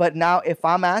 right. But now if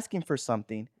I'm asking for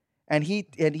something and he's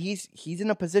in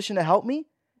a position to help me,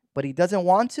 but he doesn't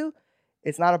want to,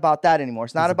 it's not about that anymore.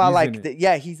 It's not He's about like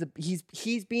abusing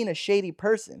he's being a shady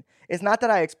person. It's not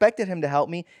that I expected him to help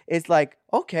me. It's like,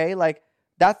 okay, like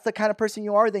that's the kind of person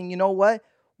you are, then you know what?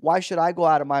 Why should I go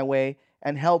out of my way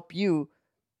and help you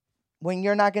when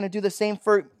you're not going to do the same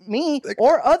for me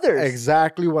or others?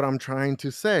 Exactly what I'm trying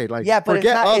to say. Like, yeah, but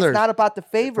forget others. It's not about the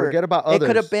favor. Forget about others. It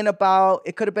could have been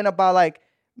about like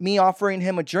me offering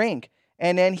him a drink,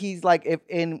 and then he's like,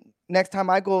 next time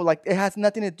I go, like it has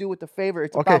nothing to do with the favor.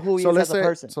 It's about who he is as a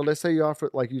person. So let's say you offer,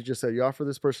 like you just said, you offer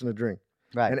this person a drink,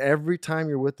 Right. and every time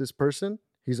you're with this person,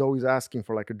 he's always asking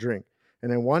for like a drink,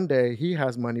 and then one day he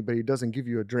has money, but he doesn't give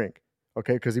you a drink,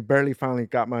 okay? Because he barely finally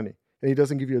got money, and he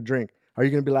doesn't give you a drink. Are you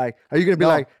gonna be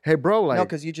like, hey, bro, like, No,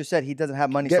 because you just said he doesn't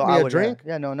have money. get so me I a would drink?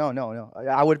 Yeah, no.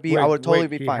 I would totally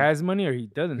be he fine. He has money or he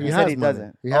doesn't? He he have said has he money.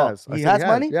 doesn't. He Oh, has. I he said has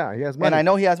money? Yeah, he has money. And I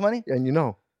know he has money. And you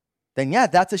know. Then yeah,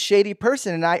 that's a shady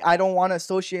person, and I don't want to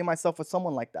associate myself with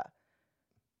someone like that.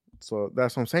 So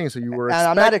that's what I'm saying. So you were And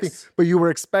I'm not expecting, but you were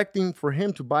expecting for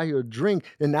him to buy you a drink,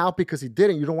 and now because he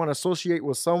didn't, you don't want to associate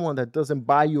with someone that doesn't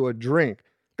buy you a drink.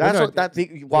 That's no, what that's.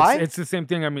 Why? It's the same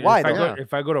thing. I mean, Why,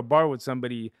 if I go to a bar with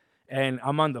somebody and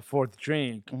I'm on the fourth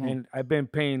drink and I've been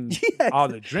paying all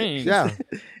the drinks, Yeah.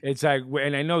 it's like,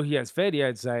 and I know he has feria,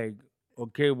 it's like,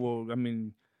 okay, well, I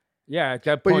mean, yeah, at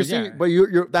that But point, you see, yeah. but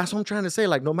you're that's what I'm trying to say.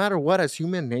 Like, no matter what, as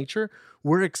human nature,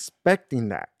 we're expecting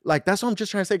that. Like, that's what I'm just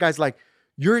trying to say, guys. Like,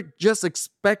 you're just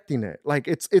expecting it. Like,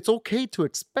 it's okay to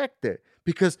expect it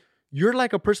because you're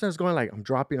like a person that's going like, I'm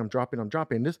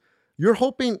dropping. This, you're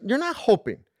hoping, you're not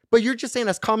hoping, but you're just saying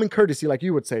that's common courtesy, like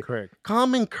you would say. Correct.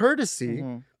 Common courtesy,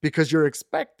 because you're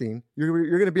expecting,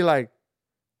 you're gonna be like,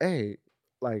 hey,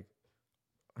 like,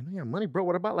 I know you have money, bro.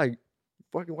 What about like,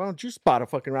 fucking, why don't you spot a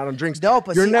fucking round of drinks? No,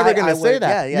 but you're see, never gonna say would,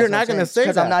 that. Yeah, you're not gonna say that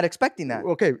because I'm not expecting that.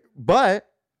 Okay, but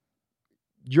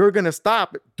you're gonna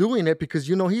stop doing it because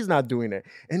you know he's not doing it,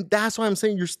 and that's why I'm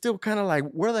saying you're still kind of like,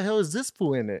 where the hell is this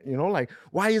fool in it? You know, like,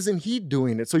 why isn't he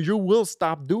doing it? So you will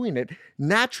stop doing it.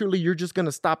 Naturally, you're just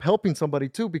gonna stop helping somebody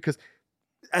too because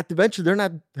at the venture they're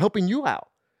not helping you out.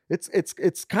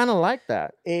 It's kind of like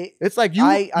that. It's like you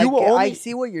will only, I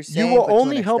see what you're saying. you will but to an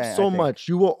only help extent, so I think. much.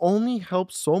 You will only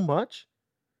help so much,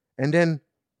 and then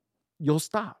you'll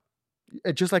stop.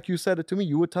 Just like you said it to me,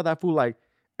 you would tell that fool like,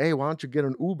 "Hey, why don't you get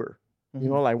an Uber? You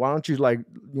know, like, why don't you like,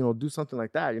 you know, do something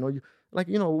like that? You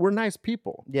know, we're nice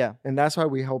people, Yeah. and that's why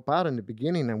we help out in the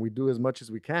beginning and we do as much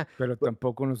as we can. Pero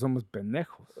tampoco no somos pendejos.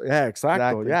 Yeah, exactly.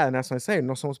 Exactly. Yeah, and that's what I say.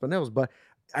 No somos pendejos, but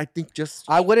I think just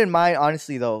I wouldn't mind,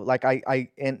 honestly, though. Like,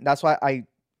 and that's why I'm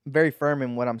very firm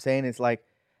in what I'm saying. Is like,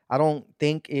 I don't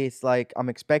think it's like I'm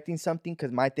expecting something,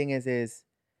 because my thing is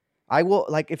I will,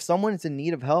 like, if someone is in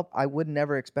need of help, I would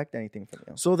never expect anything from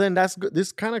you. so then that's good.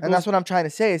 This kind of And that's what I'm trying to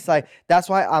say. It's like, that's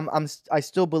why I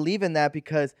still believe in that,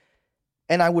 because,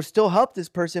 and I would still help this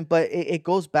person, but it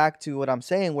goes back to what I'm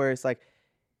saying, where it's like,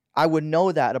 I would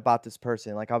know that about this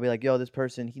person. Like, I'll be like, yo, this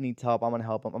person, he needs help. I'm going to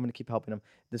help him. I'm going to keep helping him.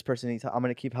 This person needs help. I'm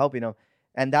going to keep helping him.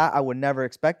 And that I would never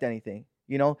expect anything,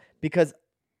 you know, because,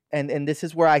 and this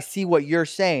is where I see what you're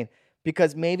saying,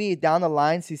 because maybe down the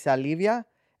line, si se alivia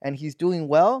and he's doing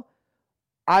well,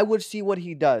 I would see what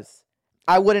he does.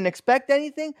 I wouldn't expect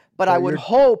anything, but I would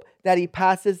hope that he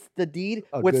passes the deed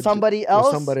with somebody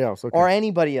else, okay. or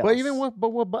anybody else. But even with,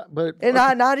 but and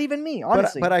not even me,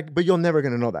 honestly. But you're never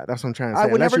gonna know that. That's what I'm trying to say. I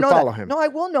would unless never you know follow that. him. No, I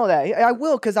will know that. I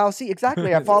will, because I'll see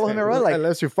exactly. I follow him in real life.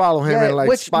 Unless you follow him and like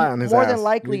which spy on his more ass. than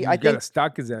likely, You I gotta think.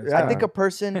 stalk his ass. I think a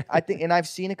person, and I've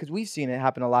seen it because we've seen it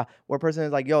happen a lot, where a person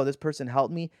is like, "Yo, this person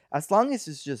helped me." As long as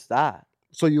it's just that.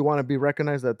 So you want to be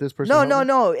recognized that this person? No, helped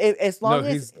no, you? no. As long No,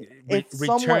 as he's it's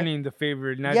somewhat, returning the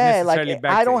favor, not yeah, necessarily like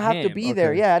back I don't to have to him. be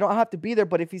there. Okay. Yeah, I don't have to be there.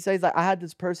 But if he says like, I had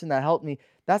this person that helped me,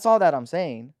 that's all that I'm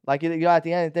saying. Like, you know, at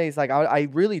the end of the day, it's like I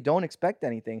really don't expect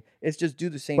anything. It's just do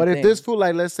the same But thing. if this fool,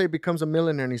 like, let's say, becomes a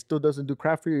millionaire and he still doesn't do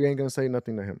crap for you, you ain't gonna say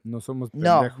nothing to him. No somos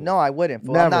No, pendejos. no, I wouldn't.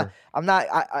 Fool. Never. I'm not.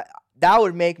 That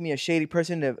would make me a shady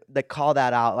person to call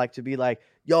that out. Like, to be like,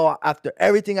 yo, after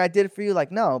everything I did for you,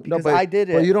 like, no, because I did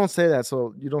it. Well, you don't say that.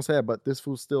 So you don't say that. But this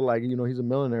fool's still like, he's a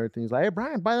millionaire. He's like, hey,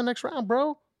 Brian, buy the next round,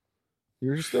 bro.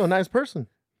 You're still a nice person.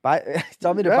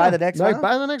 Tell me to buy the next round.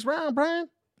 Buy the next round, Brian.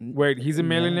 Wait, he's a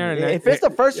millionaire. If it's the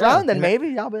first round, then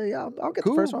maybe I'll get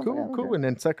the first round. Cool. And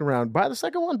then second round, buy the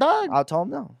second one, dog. I'll tell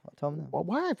him no. Well,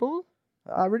 why, fool?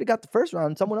 I already got the first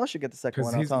round. Someone else should get the second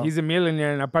one. Because he's a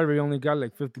millionaire, and I probably only got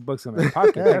like $50 in my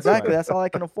pocket. Yeah, exactly. That's all I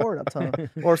can afford. I'm telling him.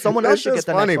 Or someone else should get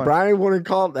the funny. next one. Brian wouldn't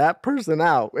call that person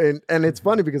out, and it's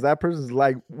funny because that person's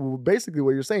like basically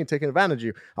what you're saying, taking advantage of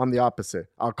you. I'm the opposite.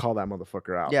 I'll call that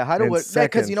motherfucker out. Yeah,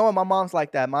 because you know what, my mom's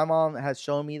like that. My mom has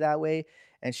shown me that way,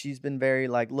 and she's been very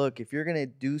like, look, if you're gonna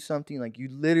do something, like you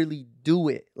literally do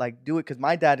it, because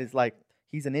my dad is like.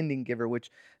 He's an Indian giver, which,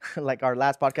 like our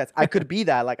last podcast, I could be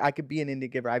that. Like, I could be an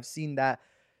Indian giver. I've seen that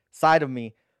side of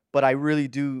me, but I really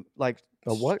do, like,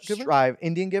 a what giver? Strive.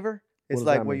 Indian giver? It's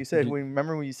like what you said. mean?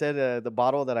 Remember when you said the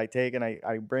bottle that I take and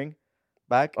I bring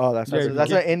back? Oh, that's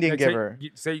an Indian like giver.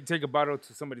 Say you take a bottle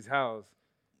to somebody's house,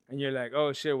 and you're like,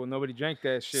 oh, shit, well, nobody drank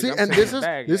that shit. See, I'm and taking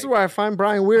this is where I find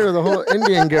Brian weird, the whole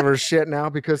Indian giver shit now,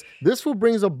 because this fool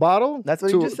brings a bottle That's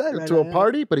what you just said, to a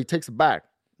party, but he takes it back.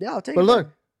 Yeah, I'll take it. But look.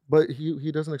 But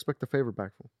he doesn't expect the favor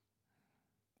back from.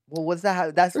 Well, what's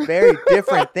that? That's very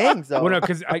different things, though. Well, no,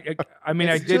 because I mean,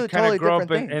 I did kind of grow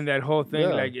up in that whole thing.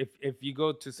 Yeah. Like, if you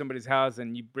go to somebody's house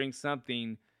and you bring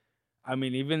something, I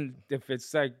mean, even if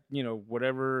it's like,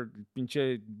 whatever,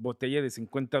 pinche botella de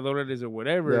 $50 or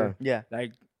whatever, yeah,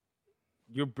 like,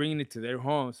 you're bringing it to their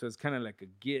home, so it's kind of like a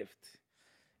gift.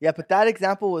 Yeah, but that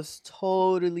example was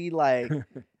totally like...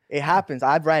 It happens.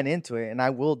 I've ran into it, and I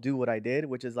will do what I did,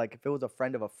 which is like if it was a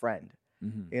friend of a friend.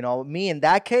 Mm-hmm. Me in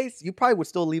that case, you probably would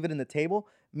still leave it in the table.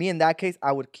 Me in that case,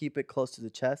 I would keep it close to the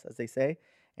chest, as they say,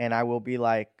 and I will be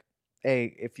like,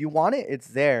 hey, if you want it, it's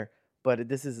there, but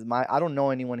this is I don't know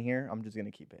anyone here. I'm just going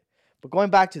to keep it. But going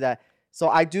back to that, so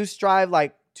I do strive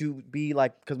like to be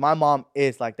like, because my mom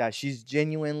is like that. She's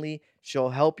genuinely, she'll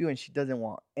help you and she doesn't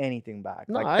want anything back.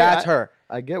 No, that's her.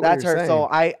 I get what you're saying. So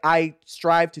I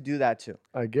strive to do that too.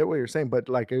 I get what you're saying, but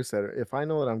like I said, if I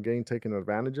know that I'm getting taken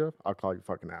advantage of, I'll call you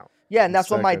fucking out. Yeah, and that's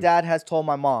what my dad has told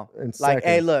my mom. Like,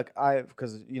 hey, look,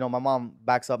 because my mom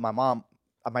backs up my mom.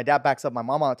 My dad backs up my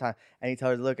mom all the time, and he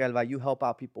tells her, look, Elva, you help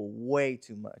out people way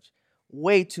too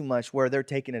much, where they're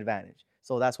taking advantage.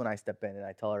 So that's when I step in and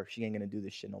I tell her she ain't gonna do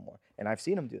this shit no more. And I've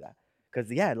seen him do that.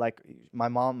 Because, like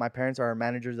my parents are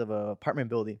managers of an apartment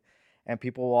building. And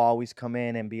people will always come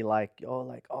in and be like, yo,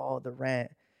 like, oh, the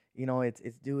rent,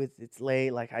 it's due, it's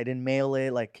late. Like, I didn't mail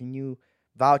it. Like, can you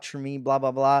vouch for me, blah,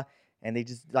 blah, blah. And they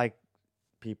just, like,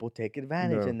 people take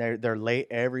advantage. And they're late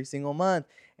every single month.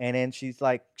 And then she's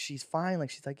like, she's fine. Like,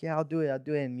 she's like, yeah, I'll do it.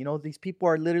 And, these people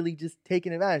are literally just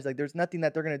taking advantage. Like, there's nothing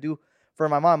that they're going to do for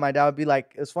my mom. My dad would be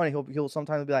like, it's funny. He'll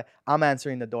sometimes be like, I'm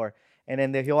answering the door. And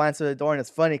then he'll answer the door, and it's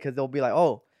funny because they'll be like,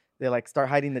 oh, they like start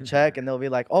hiding the check, and they'll be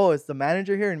like, oh, is the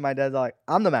manager here? And my dad's like,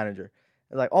 I'm the manager.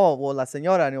 They're like, oh, well, la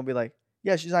señora. And he'll be like,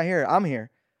 yeah, she's not here. I'm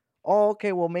here. Oh,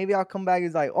 okay, well, maybe I'll come back.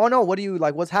 He's like, oh, no,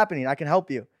 what's happening? I can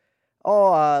help you.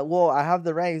 Oh, well, I have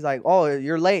the rent. He's like, oh,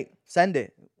 you're late. Send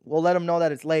it. We'll let him know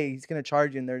that it's late. He's going to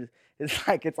charge you. And it's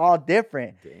like, it's all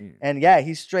different. Damn. And yeah,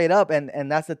 he's straight up.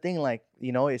 And that's the thing. Like,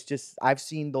 it's just, I've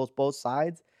seen both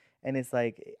sides. And it's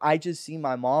like, I just see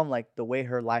my mom, like the way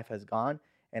her life has gone.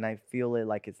 And I feel it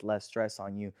like it's less stress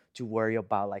on you to worry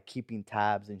about like keeping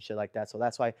tabs and shit like that. So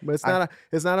that's why. But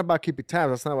it's not about keeping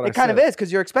tabs. That's not what I said. It kind of is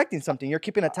because you're expecting something. You're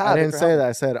keeping a tab. I didn't say that.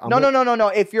 I said no.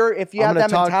 If you have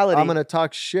that mentality, I'm gonna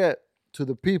talk shit to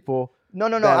the people. No.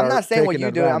 I'm not saying what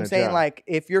you do. I'm saying like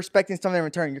if you're expecting something in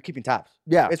return, you're keeping tabs.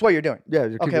 Yeah, it's what you're doing. Yeah.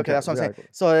 You're okay. That's what I'm saying.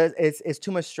 So it's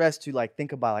too much stress to like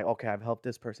think about like, okay, I've helped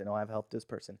this person. Oh, I've helped this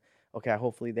person. Okay,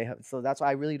 hopefully they have. So that's why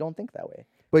I really don't think that way.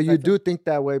 But you do think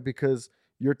that way because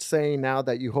you're saying now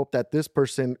that you hope that this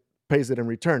person pays it in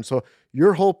return. So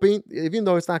you're hoping, even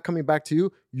though it's not coming back to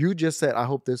you, you just said, I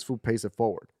hope this fool pays it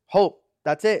forward. Hope.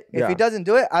 That's it. If he doesn't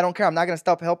do it, I don't care. I'm not going to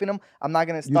stop helping him. I'm not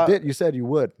going to stop. You said you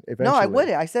would eventually. No, I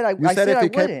wouldn't. I said I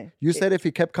wouldn't. You said if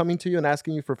he kept coming to you and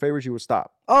asking you for favors, you would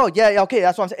stop. Oh, yeah. Okay.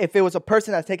 That's what I'm saying. If it was a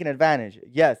person that's taking advantage,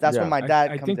 yes. That's when my dad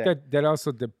comes in. I think that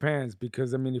also depends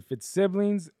because, I mean, if it's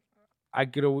siblings, I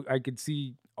could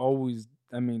see always.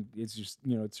 I mean, it's just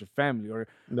it's your family, or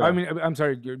no. I mean, I'm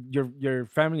sorry, your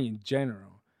family in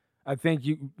general. I think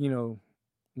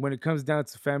when it comes down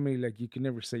to family, like you can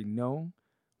never say no.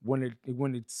 When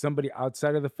it's somebody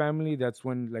outside of the family, that's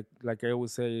when like I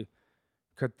always say,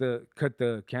 cut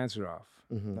the cancer off.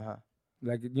 Mm-hmm.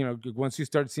 Like once you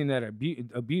start seeing that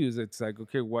abuse, it's like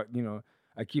okay, what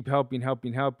I keep helping.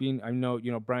 I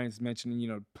know Brian's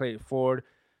mentioning play it forward.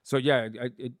 So yeah,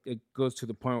 it goes to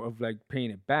the point of like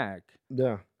paying it back.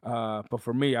 Yeah. But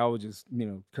for me, I would just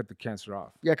cut the cancer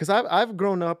off. Yeah, because I've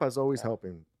grown up as always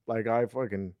helping. Like I've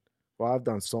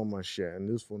done so much shit, and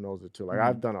this fool knows it too. Like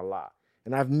I've done a lot,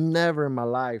 and I've never in my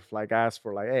life like asked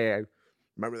for like, hey, I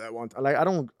remember that one time. Like I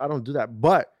don't do that.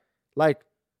 But like,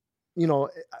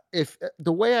 if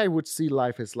the way I would see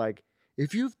life is like,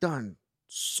 if you've done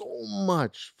so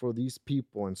much for these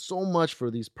people and so much for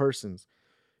these persons,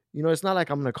 it's not like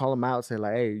I'm gonna call them out and say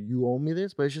like, hey, you owe me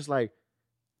this, but it's just like,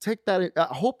 take that. I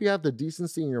hope you have the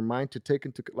decency in your mind to take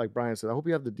into, like Brian said, I hope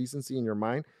you have the decency in your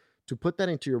mind to put that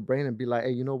into your brain and be like,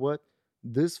 hey, you know what?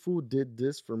 This fool did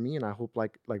this for me, and I hope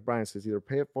like Brian says, either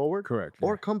pay it forward, correct,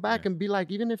 or come back and be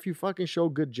like, even if you fucking show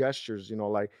good gestures,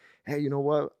 like, hey, you know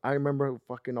what? I remember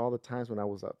fucking all the times when I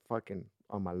was fucking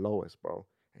on my lowest, bro,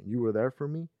 and you were there for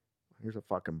me. Here's a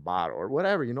fucking bottle or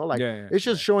whatever, it's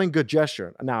just showing good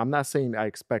gesture. Now, I'm not saying I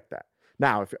expect that.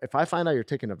 Now, if I find out you're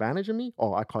taking advantage of me,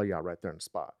 I call you out right there in the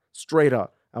spot, straight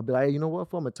up. I'll be like, hey, you know what?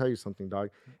 I'm gonna tell you something, dog.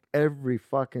 Every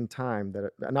fucking time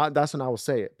that's when I will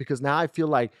say it, because now I feel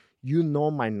like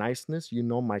my niceness,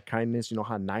 my kindness,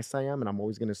 how nice I am, and I'm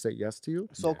always gonna say yes to you.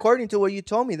 So according to what you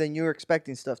told me, then you were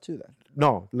expecting stuff too. Then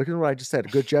no, look at what I just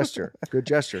said. Good gesture, good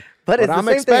gesture. But it's the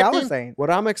same thing I was saying. What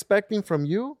I'm expecting from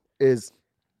you is,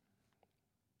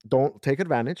 don't take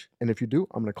advantage, and if you do,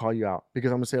 I'm gonna call you out,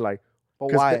 because I'm gonna say like,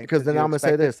 but why? Because then I'm gonna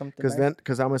say this.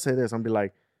 Because I'm gonna say this. I'm gonna be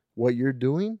like, what you're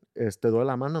doing is te doy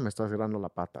la mano, me estás agarrando la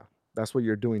pata. That's what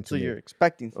you're doing to me. So you're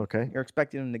expecting. Okay. You're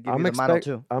expecting them to give you the mano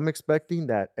too. I'm expecting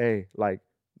that. Hey, like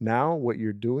now, what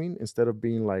you're doing, instead of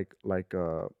being like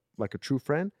a true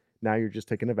friend, now you're just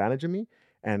taking advantage of me,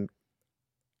 and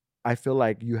I feel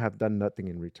like you have done nothing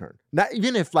in return. Not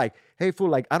even if like, hey fool,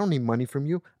 like I don't need money from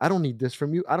you. I don't need this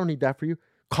from you. I don't need that for you.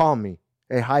 Call me.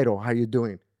 Hey, Jairo, how you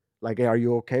doing? Like, hey, are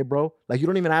you okay, bro? Like, you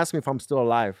don't even ask me if I'm still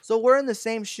alive. So we're in the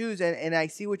same shoes, and I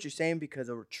see what you're saying, because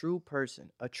a true person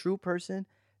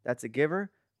that's a giver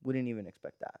wouldn't even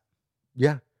expect that.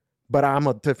 Yeah, but I'm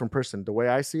a different person. The way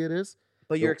I see it is.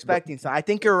 But you're expecting. So I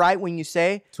think you're right when you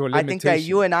say, I think that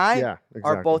you and I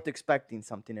are both expecting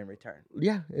something in return.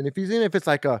 Yeah, and if it's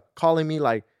like calling me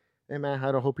like, hey, man,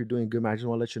 I hope you're doing good, man. I just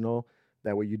want to let you know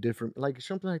that what you did for, like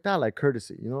something like that, like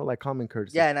courtesy, like common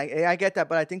courtesy. Yeah, and I get that,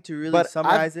 but I think to really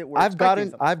summarize it, I've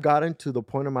gotten to the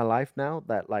point in my life now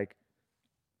that like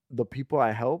the people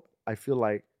I help, I feel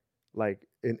like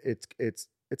it's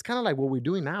kind of like what we're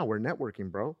doing now. We're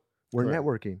networking, bro. We're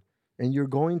networking, and you're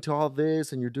going to all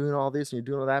this, and you're doing all this, and you're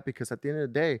doing all that, because at the end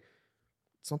of the day,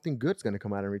 something good's going to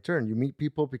come out in return. You meet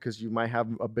people because you might have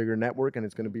a bigger network, and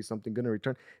it's going to be something good in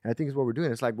return. And I think it's what we're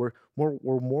doing. It's like we're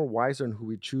more wiser in who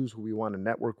we choose, who we want to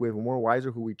network with. We're more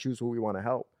wiser who we choose, who we want to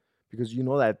help, because you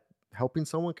know that helping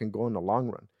someone can go in the long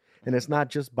run, and it's not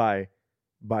just by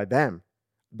them,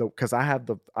 because I have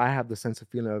the sense of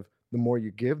feeling of the more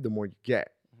you give, the more you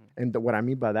get, and what I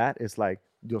mean by that is like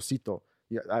Diosito.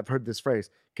 Yeah, I've heard this phrase.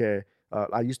 Que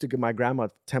I used to give my grandma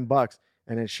 $10.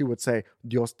 And then she would say,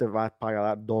 Dios te va a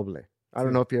pagar doble. I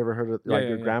don't know if you ever heard of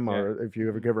your grandma or if you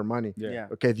ever give her money. Yeah.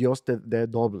 Okay, Dios te de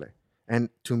doble. And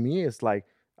to me, it's like,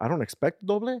 I don't expect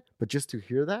doble, but just to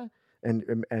hear that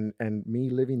and me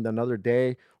living another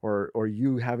day, or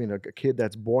you having a kid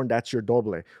that's born, that's your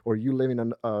doble. Or you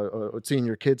living seeing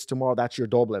your kids tomorrow, that's your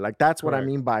doble. Like that's what I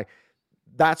mean by,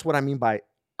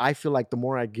 I feel like the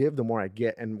more I give, the more I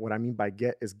get. And what I mean by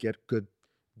get is get good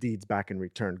deeds back in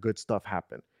return. Good stuff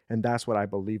happen. And that's what I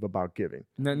believe about giving.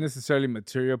 Not necessarily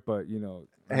material, but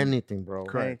anything, bro.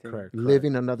 Correct.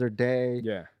 Living another day.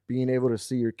 Yeah. Being able to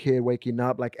see your kid waking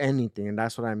up, like anything. And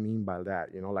that's what I mean by that.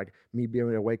 Like me being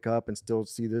able to wake up and still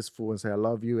see this fool and say I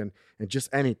love you, and just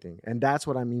anything. And that's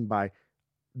what I mean by,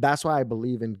 that's why I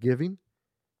believe in giving.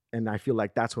 And I feel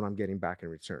like that's what I'm getting back in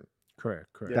return. Correct.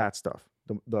 That stuff.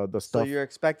 The stuff. So you're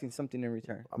expecting something in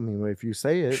return. I mean, if you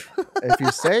say it, if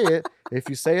you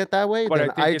say it that way, but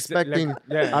then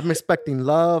I'm expecting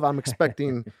love. I'm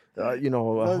expecting,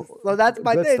 So that's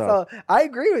my thing. Stuff. So I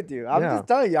agree with you. I'm just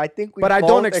telling you. I think we I both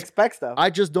don't expect stuff.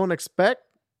 I just don't expect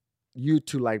you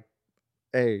to like,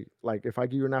 hey, like if I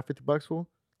give you now $50, fool,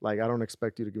 like I don't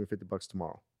expect you to give me $50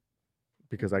 tomorrow,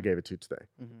 because I gave it to you today.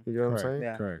 You know what I'm saying?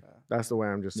 Yeah. Correct. That's the way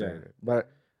I'm just saying it. But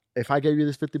if I gave you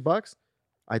this $50,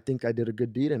 I think I did a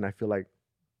good deed, and I feel like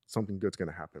something good's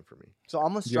gonna happen for me. So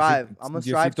I'm gonna strive.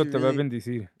 To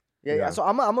really, yeah. So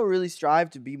I'm gonna really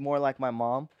strive to be more like my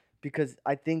mom, because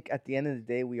I think at the end of the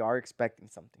day we are expecting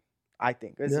something. I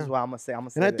think this Yeah. is what I'm gonna say. I'm gonna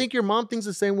say. And I this. think your mom thinks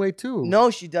the same way too. no,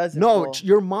 she doesn't. No, fool.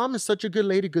 your mom is such a good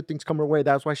lady. Good things come her way.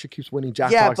 That's why she keeps winning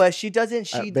jackpots. Yeah, but she doesn't.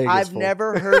 Vegas, I've fool.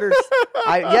 never heard her.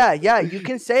 Yeah. You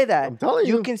can say that. I'm telling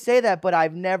You you. can say that, but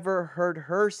I've never heard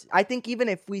her. I think even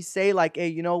if we say like, hey,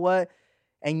 you know what,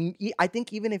 and I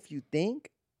think even if you think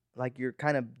like you're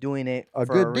kind of doing it A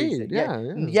for good a deed, reason.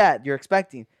 yeah. Yeah, you're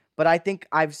expecting. But I think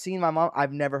I've seen my mom.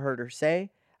 I've never heard her say.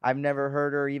 I've never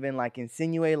heard her even like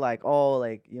insinuate like, oh,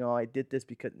 like, you know, I did this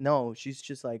because no, she's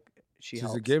just like She's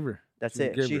helps. a giver. That's She's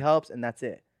a it. She giver. helps and that's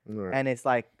it. Right. And it's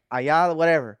like, yeah,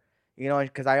 whatever, you know,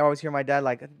 because I always hear my dad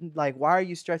like, why are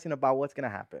you stressing about what's gonna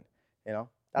happen? You know,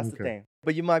 that's the Okay. thing.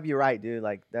 But you might be right, dude.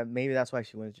 Like that, maybe that's why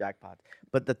she wins jackpots.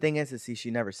 But the thing is, see, she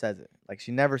never says it. Like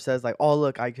she never says like, oh,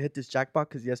 look, I hit this jackpot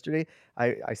because yesterday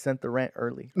I sent the rent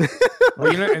early.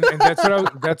 Well, you know, and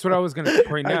that's what I was gonna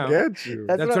point I out. get you.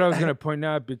 That's That's what what I- I was gonna point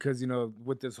out because, you know,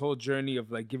 with this whole journey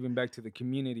of like giving back to the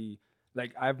community,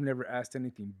 like I've never asked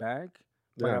anything back,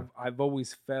 but Yeah. I've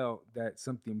always felt that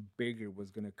something bigger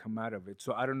was gonna come out of it.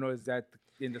 So I don't know, is that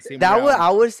in the same? That would realm? I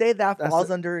would say that That's falls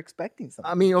a- under expecting something.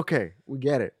 I mean, okay, we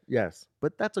get it. Yes,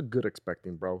 but that's a good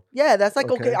expecting, bro. Yeah, that's like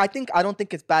okay. Okay. I don't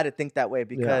think it's bad to think that way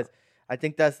because I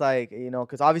think that's like, you know,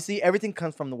 because obviously everything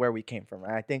comes from where we came from,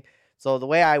 right? I think so. The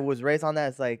way I was raised on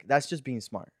that is like that's just being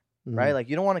smart, right? Mhm. Like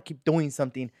you don't want to keep doing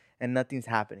something and nothing's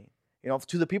happening. You know,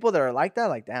 to the people that are like that,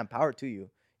 like damn, power to you.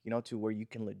 You know, to where you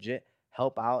can legit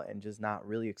help out and just not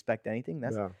really expect anything.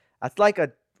 That's like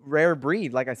a rare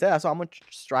breed. Like I said, that's why I'm gonna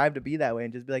strive to be that way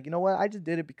and just be like, you know what, I just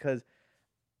did it because.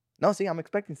 No, see, I'm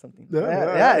expecting something.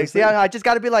 Yeah, Yeah. See, I just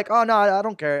got to be like, oh no, I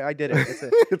don't care. I did it. That's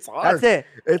it. It's hard. That's it.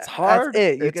 It's hard.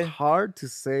 it. You It's can- hard to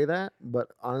say that, but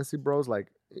honestly, bros,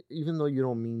 like even though you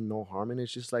don't mean no harm, and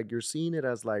it's just like you're seeing it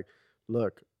as like,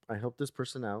 look, I helped this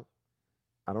person out.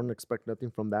 I don't expect nothing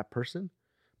from that person,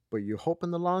 but you hope in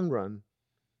the long run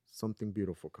something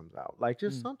beautiful comes out, like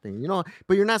just something, you know.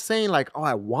 But you're not saying like, oh,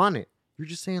 I want it. You're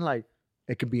just saying like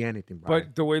it could be anything, bro.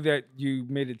 But the way that you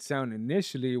made it sound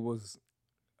initially was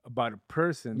about a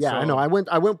person. yeah, so, I know. I went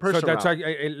personal. So that's route.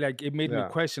 why it made me Yeah.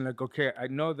 question, like, okay, I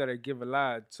know that I give a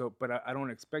lot, so but I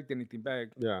don't expect anything back.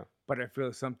 Yeah. But I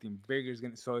feel something bigger is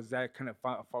gonna. So is that kind of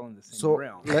fall in the same So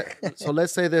realm? so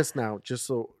let's say this now, just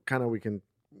so kind of we can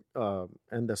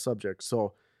end the subject.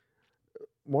 So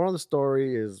moral of the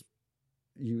story is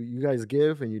you guys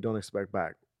give and you don't expect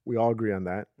back. We all agree on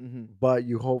that. Mhm. But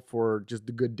you hope for just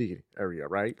the good deed area,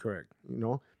 right? Correct. You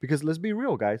know, because let's be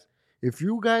real, guys. If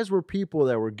you guys were people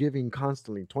that were giving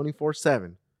constantly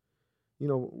 24/7, you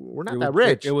know, we're not that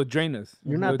rich. It would drain us.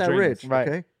 You're It not would that drain rich, us. Right.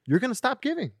 okay? You're gonna stop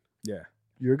giving. Yeah.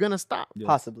 You're gonna stop. Yeah.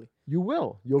 Possibly. You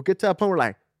will. You'll get to that point where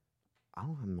like, I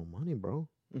don't have no money, bro.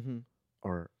 Mm-hmm.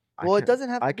 Or Well, it doesn't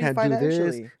have to I be can't do this.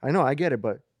 financially. I know, I get it,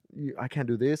 but I can't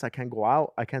do this. I can't go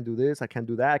out. I can't do this. I can't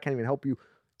do that. I can't even help you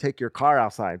take your car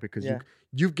outside because Yeah.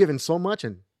 you've given so much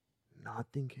and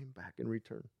nothing came back in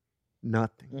return.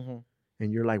 Nothing. Mm-hmm.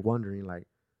 And you're like wondering, like,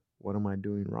 what am I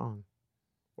doing wrong,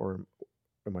 or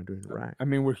am I doing right? I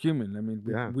mean, we're human. I mean,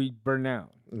 Yeah. we burn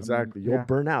out. I mean, Exactly. You'll yeah.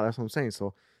 burn out. That's what I'm saying.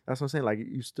 So that's what I'm saying. Like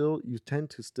you tend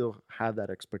to still have that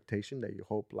expectation that you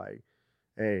hope like,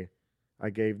 hey, I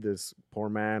gave this poor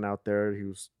man out there, he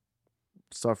was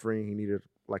suffering. He needed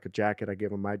like a jacket. I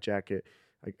gave him my jacket.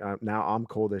 Like now I'm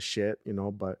cold as shit, you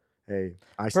know, but hey,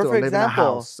 I still Perfect live in a example.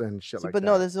 house and shit See, like but that.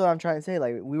 no, this is what I'm trying to say.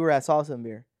 Like we were at Salsa and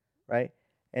Beer, right?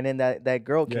 And then that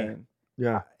girl Yeah. came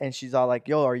yeah. and she's all like,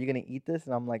 "Yo, are you gonna eat this?"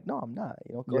 And I'm like, "No, I'm not.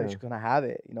 You know, go ahead, Yeah. you're gonna have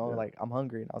it. You know, Yeah. like I'm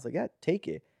hungry." And I was like, "Yeah, take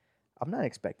it. I'm not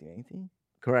expecting anything.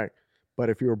 Correct. But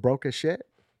if you were broke as shit,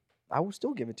 I would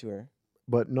still give it to her.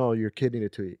 but no, you're kidding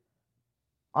it to eat.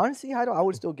 Honestly, I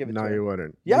would still give it No, to her. you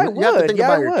wouldn't. Yeah, I You have to would. think Yeah,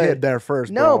 I about your would. kid there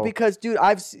first. No, bro. because dude,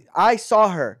 I saw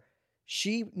her.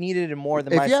 She needed it more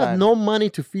than if my you son. have no money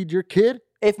to feed your kid,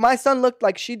 If my son looked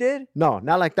like she did, no,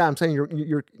 not like that. I'm saying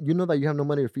you know that you have no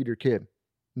money to feed your kid.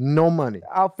 No money.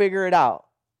 I'll figure it out.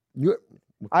 You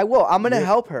I will. I'm gonna Yeah.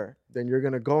 help her. then you're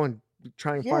gonna go and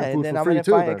try and Yeah, find and food then for I'm free gonna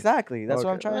too. find then. exactly. That's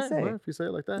what I'm Okay. trying to Alright, say. well, if you say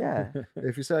it like that, Yeah.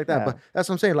 If you say it like that, Yeah. but that's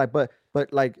what I'm saying. Like, but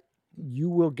like you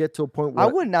will get to a point where I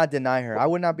would not deny her. I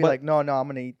would not be but- like, no, I'm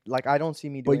gonna eat. Like, I don't see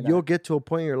me but doing you'll that. get to a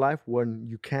point in your life when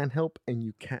you can help and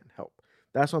you can't help.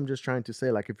 That's what I'm just trying to say.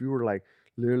 Like, if you were like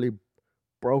literally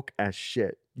broke as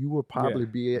shit, you would probably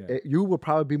be yeah. you would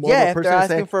probably be more of Yeah, a if person they're to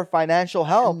asking say, for financial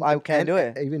help, I can't and do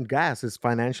it. Even gas is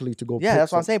financially to go. Yeah, pick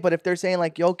that's what I'm some- saying. But if they're saying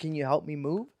like, yo, can you help me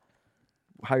move?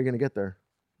 How are you gonna get there?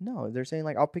 No, they're saying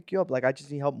like, I'll pick you up. Like, I just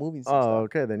need help moving some Oh, stuff.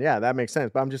 okay, then yeah, that makes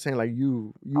sense. But I'm just saying, like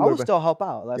you I will would still help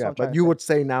out. That's yeah, what I'm trying but to you say. would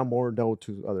say now more no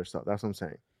to other stuff. That's what I'm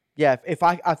saying. Yeah, if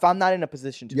I'm not in a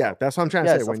position to. Yeah, help. that's what I'm trying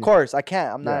to Yes, say. When of you- course I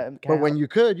can't. I'm yeah. not. Can't But when help. you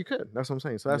could, you could. That's what I'm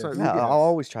saying. So that's Yes. what, yeah, I'll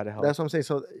always try to help. that's what I'm saying.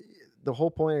 So the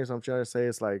whole point is, I'm trying to say,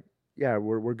 it's like, yeah,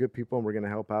 we're good people and we're gonna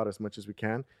help out as much as we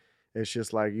can. It's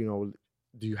just like,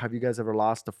 have you guys ever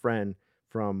lost a friend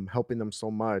from helping them so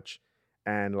much,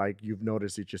 and like you've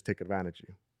noticed they just take advantage of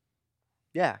you?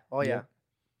 Yeah. Oh yeah. Yeah.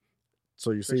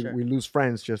 So you For see, sure. we lose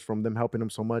friends just from them helping them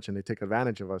so much, and they take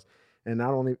advantage of us. And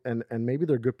not only, and maybe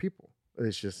they're good people.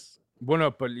 It's just, Well,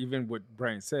 no, but even what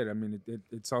Brian said, I mean,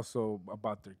 it's also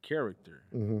about their character.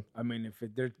 mhm. I mean, if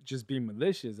they're just being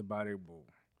malicious about it, well,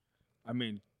 I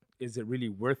mean, is it really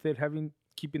worth it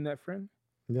keeping that friend?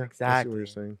 Yeah, I see what you're Exactly.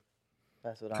 saying.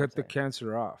 That's what I'm Cut the saying.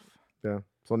 cancer off. Yeah.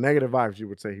 So negative vibes, you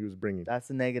would say he was bringing. That's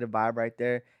the negative vibe right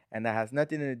there, and that has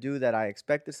nothing to do that I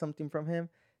expected something from him.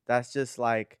 That's just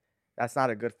like that's not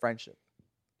a good friendship.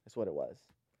 That's what it was.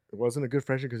 It wasn't a good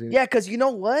friendship because he. Yeah, because you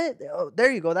know what? Oh, there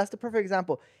you go. That's the perfect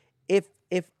example. If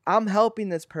I'm helping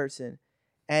this person,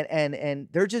 and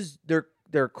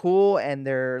they're cool and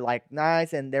they're like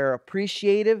nice and they're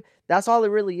appreciative. That's all it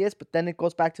really is. But then it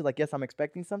goes back to like, yes, I'm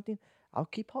expecting something. I'll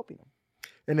keep helping them.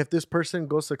 And if this person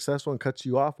goes successful and cuts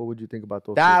you off, what would you think about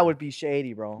those? That people? would be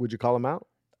shady, bro. Would you call him out?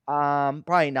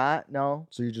 Probably not. No,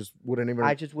 So you just wouldn't even.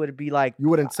 I just would be like, you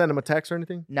wouldn't send him a text or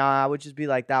anything? nah. I would just be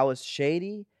like, that was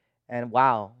shady, and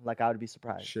wow, like I would be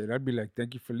surprised. Shit, I'd be like,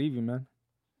 thank you for leaving, man.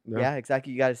 Yeah,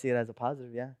 exactly. You got to see it as a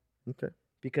positive. Yeah, Okay.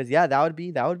 because yeah, that would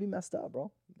be messed up,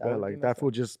 bro. Yeah, would be like messed that up.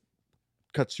 fool just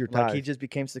cuts your Like ties. he just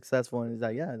became successful, and he's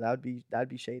like, yeah, that'd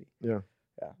be shady.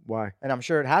 Why? And I'm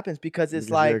sure it happens because it's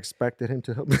Because like you expected him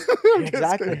to help. I'm just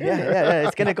exactly, kidding. yeah.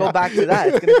 It's gonna go back to that.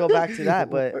 It's gonna go back to that.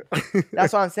 But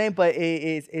that's what I'm saying. But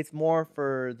it's more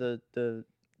for the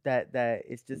that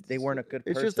it's just they weren't a good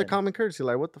person. It's just a common courtesy.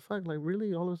 Like, what the fuck? Like,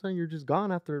 really? All of a sudden, you're just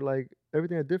gone after like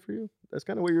everything I did for you? That's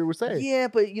kind of what you were saying. Yeah,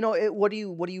 but what are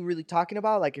you really talking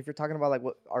about? Like if you're talking about like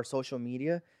what our social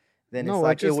media, then No, it's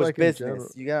like it's it just was like in general.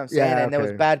 business. You get what I'm saying? Yeah, And there was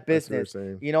okay. bad That's what you're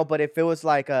business. saying. But if it was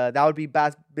like that would be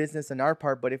bad business on our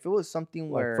part. But if it was something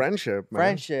Like where friendship, man.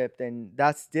 friendship, then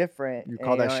that's different. You And,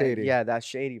 call that know, shady. Yeah, that's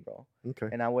shady, bro. Okay.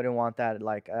 And I wouldn't want that.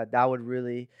 Like that would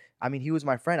really. I mean, he was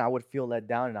my friend. I would feel let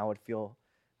down, and I would feel,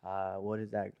 what is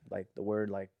that? Like the word,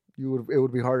 like It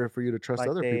would be harder for you to trust like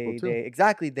other people too.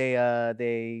 exactly.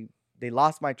 They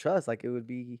lost my trust. Like it would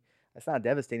be. It's not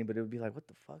devastating, but it would be like, what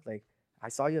the fuck? Like I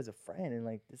saw you as a friend, and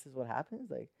like this is what happens.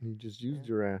 Like You just used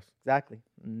your ass. exactly.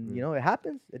 And, Yeah. it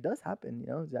happens. It does happen.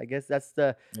 I guess that's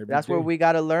where Every day. we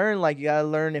gotta learn. Like you gotta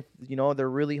learn if they're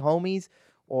really homies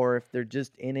or if they're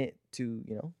just in it to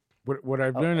What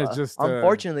I've learned is just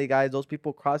unfortunately, guys, those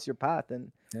people cross your path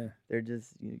and Yeah. they're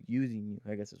just using you.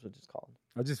 I guess is what it's called.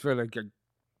 I just feel like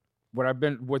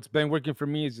what's been working for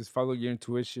me is just follow your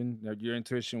intuition. Your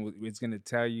intuition is gonna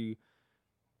tell you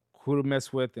who to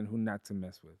mess with and who not to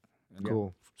mess with. And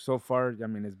Cool. So far, I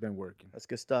mean, it's been working. That's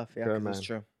good stuff. Yeah, Good, 'cause it's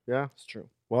man. true. Yeah. It's true.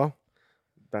 Well,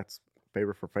 that's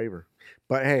favor for favor.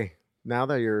 But hey, now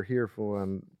that you're here for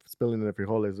Spilling the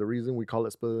Frijoles, the reason we call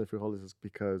it Spilling the Frijoles is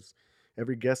because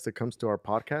every guest that comes to our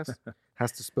podcast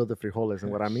has to spill the frijoles.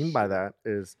 And what I mean by that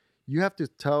is you have to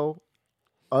tell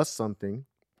us something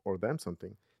or them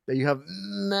something that you have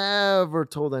never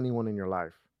told anyone in your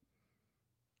life.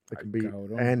 It Ay, can be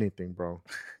cabrón. anything, bro.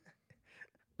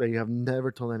 That you have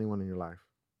never told anyone in your life.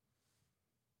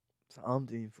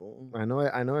 Something fool. I know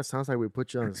it sounds like we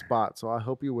put you on the spot, so I'll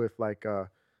help you with like a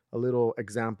little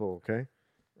example, okay?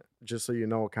 Just so you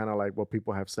know kind of like what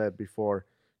people have said before.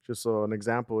 Just so an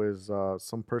example is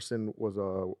some person was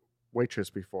a waitress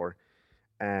before,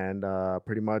 and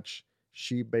pretty much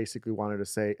she basically wanted to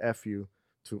say F you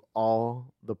to all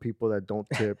the people that don't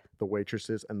tip the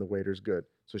waitresses and the waiters good.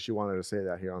 So she wanted to say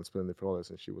that here on Spilling the Frijoles,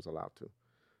 and she was allowed to.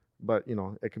 But,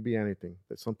 it could be anything.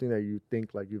 It's something that you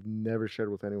think like you've never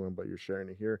shared with anyone, but you're sharing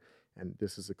it here. And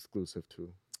this is exclusive to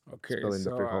Okay, Spilling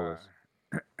the Frijoles.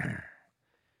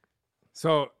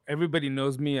 So everybody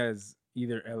knows me as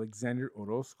either Alexander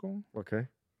Orozco Okay?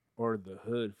 or the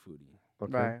Hood Foodie.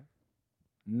 Okay. Right.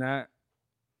 Not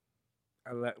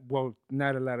a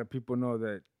lot of people know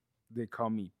that they call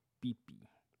me Pipi.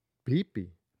 Pee-pee.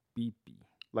 Pipi.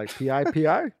 Like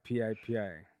P-I-P-I?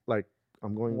 P-I-P-I. Like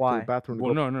I'm going to Why? the bathroom to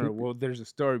Well, go no. pee-pee. Well, there's a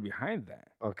story behind that.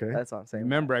 Okay. That's what I'm saying.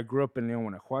 Remember, I grew up in León,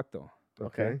 Guanajuato.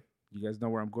 Okay. You guys know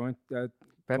where I'm going? Going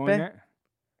Pepe? at?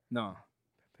 No,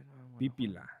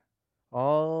 Pipila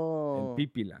Oh. and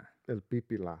Pipila. El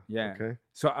pipila. Yeah. Okay.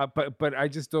 So, but I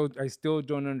still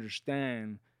don't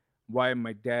understand why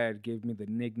my dad gave me the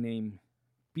nickname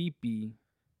Pipi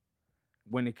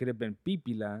when it could have been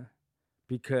Pipila,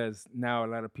 because now a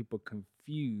lot of people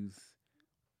confuse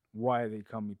why they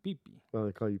call me Pipi. Well,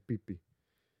 they call you pee-pee.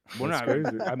 Well, That's no,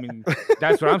 crazy. I mean,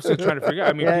 that's what I'm still trying to figure out.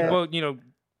 I mean, Yeah. people,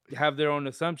 have their own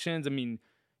assumptions. I mean,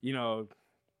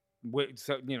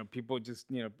 so people just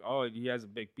oh, he has a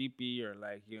big pee-pee, or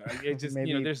like it just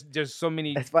Maybe- there's just so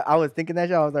many. That's what I was thinking that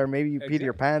shit. I was like, maybe you peed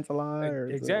your Exactly. pants a lot, or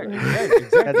Exactly,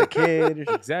 something. As a kid.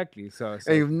 Or exactly. So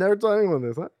Hey, you've never told anyone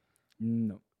this, huh?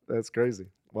 no, That's crazy.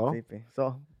 Well, Pee-pee.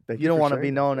 So thank you don't for want to sharing be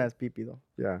that. known as Pee-pee though,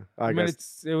 Yeah, I I mean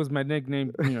guess. it was my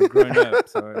nickname, growing up.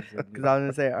 So it's like, because I was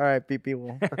gonna say, all right, Pee-pee.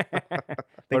 Well,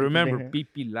 but remember, being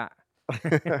pee la.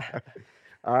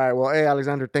 All right. Well, hey,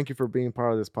 Alexander, thank you for being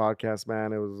part of this podcast,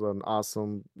 man. It was an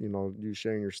awesome, you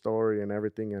sharing your story and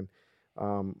everything. And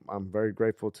I'm very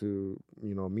grateful to,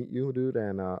 meet you, dude.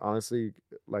 And honestly,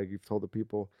 like you've told the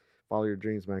people, follow your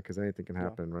dreams, man, because anything can Yeah.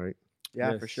 happen, right?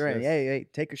 yeah, for Yes, sure. And yes. hey,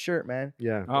 take a shirt, man.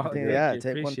 Yeah. Oh, definitely. thank Yeah, you.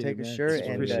 take Appreciate take it, a man. shirt. Just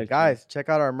And appreciate you. guys, check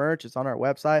out our merch. It's on our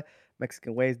website,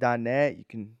 MexicanWays.net. You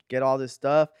can get all this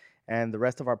stuff. And the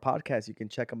rest of our podcasts, you can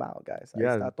check them out, guys. Ahí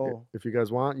Yeah. está todo. If you guys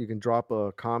want, you can drop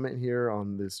a comment here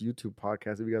on this YouTube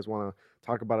podcast. If you guys want to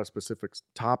talk about a specific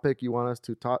topic you want us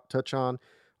to touch on,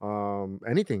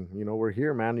 anything, we're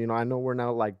here, man. I know we're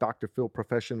now like Dr. Phil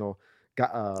professional,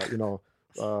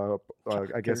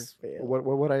 I guess Phil. what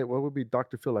would be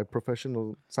Dr. Phil, like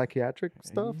professional psychiatric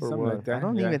stuff or Something what? like that. I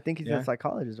don't Yeah, even think he's yeah. a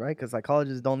psychologist, right? Because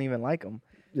psychologists don't even like him.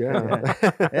 Yeah.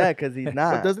 Yeah, because he's But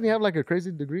not. doesn't he have like a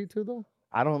crazy degree too, though?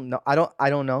 I don't know. I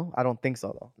don't know. I don't think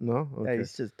so though. No. Yeah, Okay.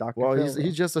 he's just Dr. Well, Phil, he's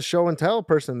bro. just a show and tell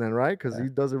person then, right? Because Yeah. he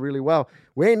does it really well.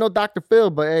 We ain't no Dr. Phil,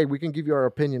 but hey, we can give you our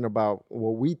opinion about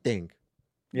what we think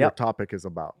your Yep. topic is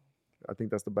about. I think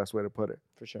that's the best way to put it.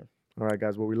 for sure. All right,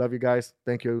 guys. Well, we love you guys.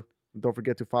 Thank you. Don't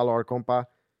forget to follow our compa.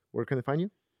 Where can they find you?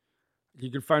 You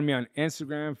can find me on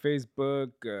Instagram,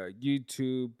 Facebook,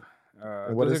 YouTube.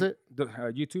 And what is it?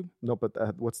 YouTube. No, but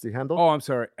what's the handle? Oh, I'm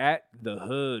sorry. At the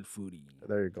Hood Foodie.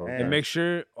 There you go. Damn. And make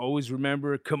sure, always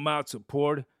remember, come out,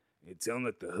 support, and tell them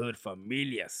that the Hood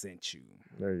Familia sent you.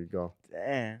 There you go.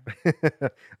 Damn.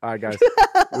 All right, guys.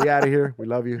 We out of here. We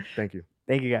love you. Thank you.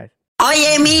 Thank you, guys.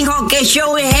 Oye, mijo, ¿qué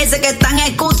show es ese que están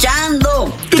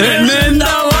escuchando? ¡Tremenda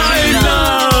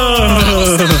vaina!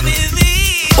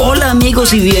 Hola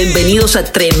amigos y bienvenidos a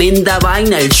Tremenda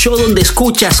Vaina, el show donde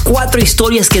escuchas 4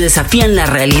 historias que desafían la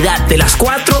realidad. De las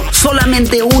 4,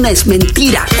 solamente una es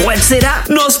mentira. ¿Cuál será?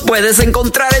 Nos puedes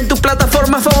encontrar en tu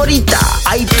plataforma favorita: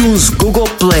 iTunes,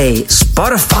 Google Play,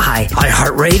 Spotify,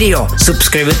 iHeartRadio.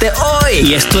 Suscríbete hoy.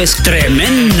 Y esto es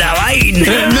Tremenda Vaina.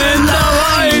 ¡Tremenda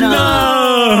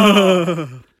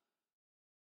vaina!